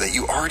lessons that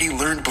you already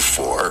learned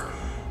before,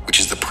 which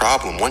is the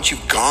problem. Once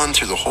you've gone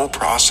through the whole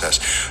process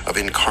of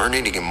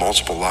incarnating in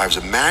multiple lives,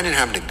 imagine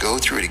having to go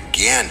through it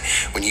again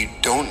when you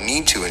don't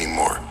need to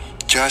anymore,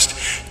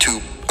 just to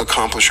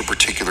accomplish a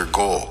particular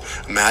goal.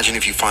 Imagine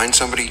if you find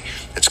somebody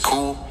that's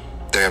cool,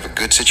 they have a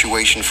good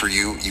situation for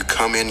you, you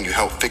come in, you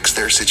help fix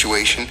their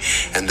situation,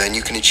 and then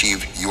you can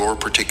achieve your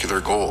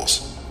particular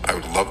goals. I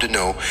would love to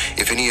know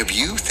if any of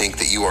you think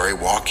that you are a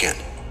walk-in.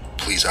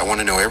 Please, I want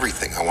to know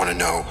everything. I want to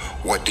know,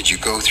 what did you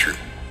go through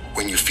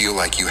when you feel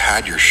like you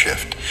had your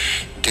shift?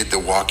 Did the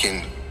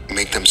walk-in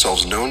make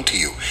themselves known to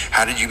you?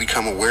 How did you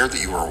become aware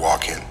that you were a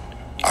walk-in?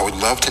 I would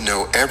love to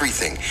know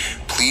everything.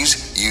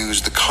 Please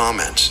use the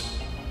comments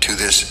to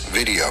this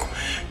video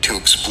to to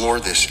explore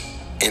this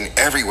in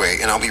every way,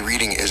 and I'll be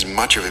reading as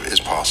much of it as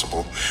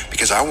possible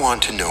because I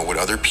want to know what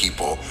other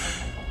people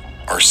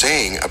are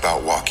saying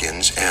about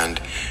walk-ins, and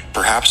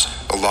perhaps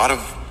a lot of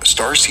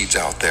starseeds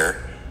out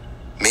there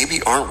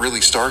maybe aren't really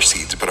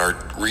starseeds but are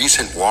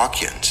recent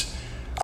walk-ins.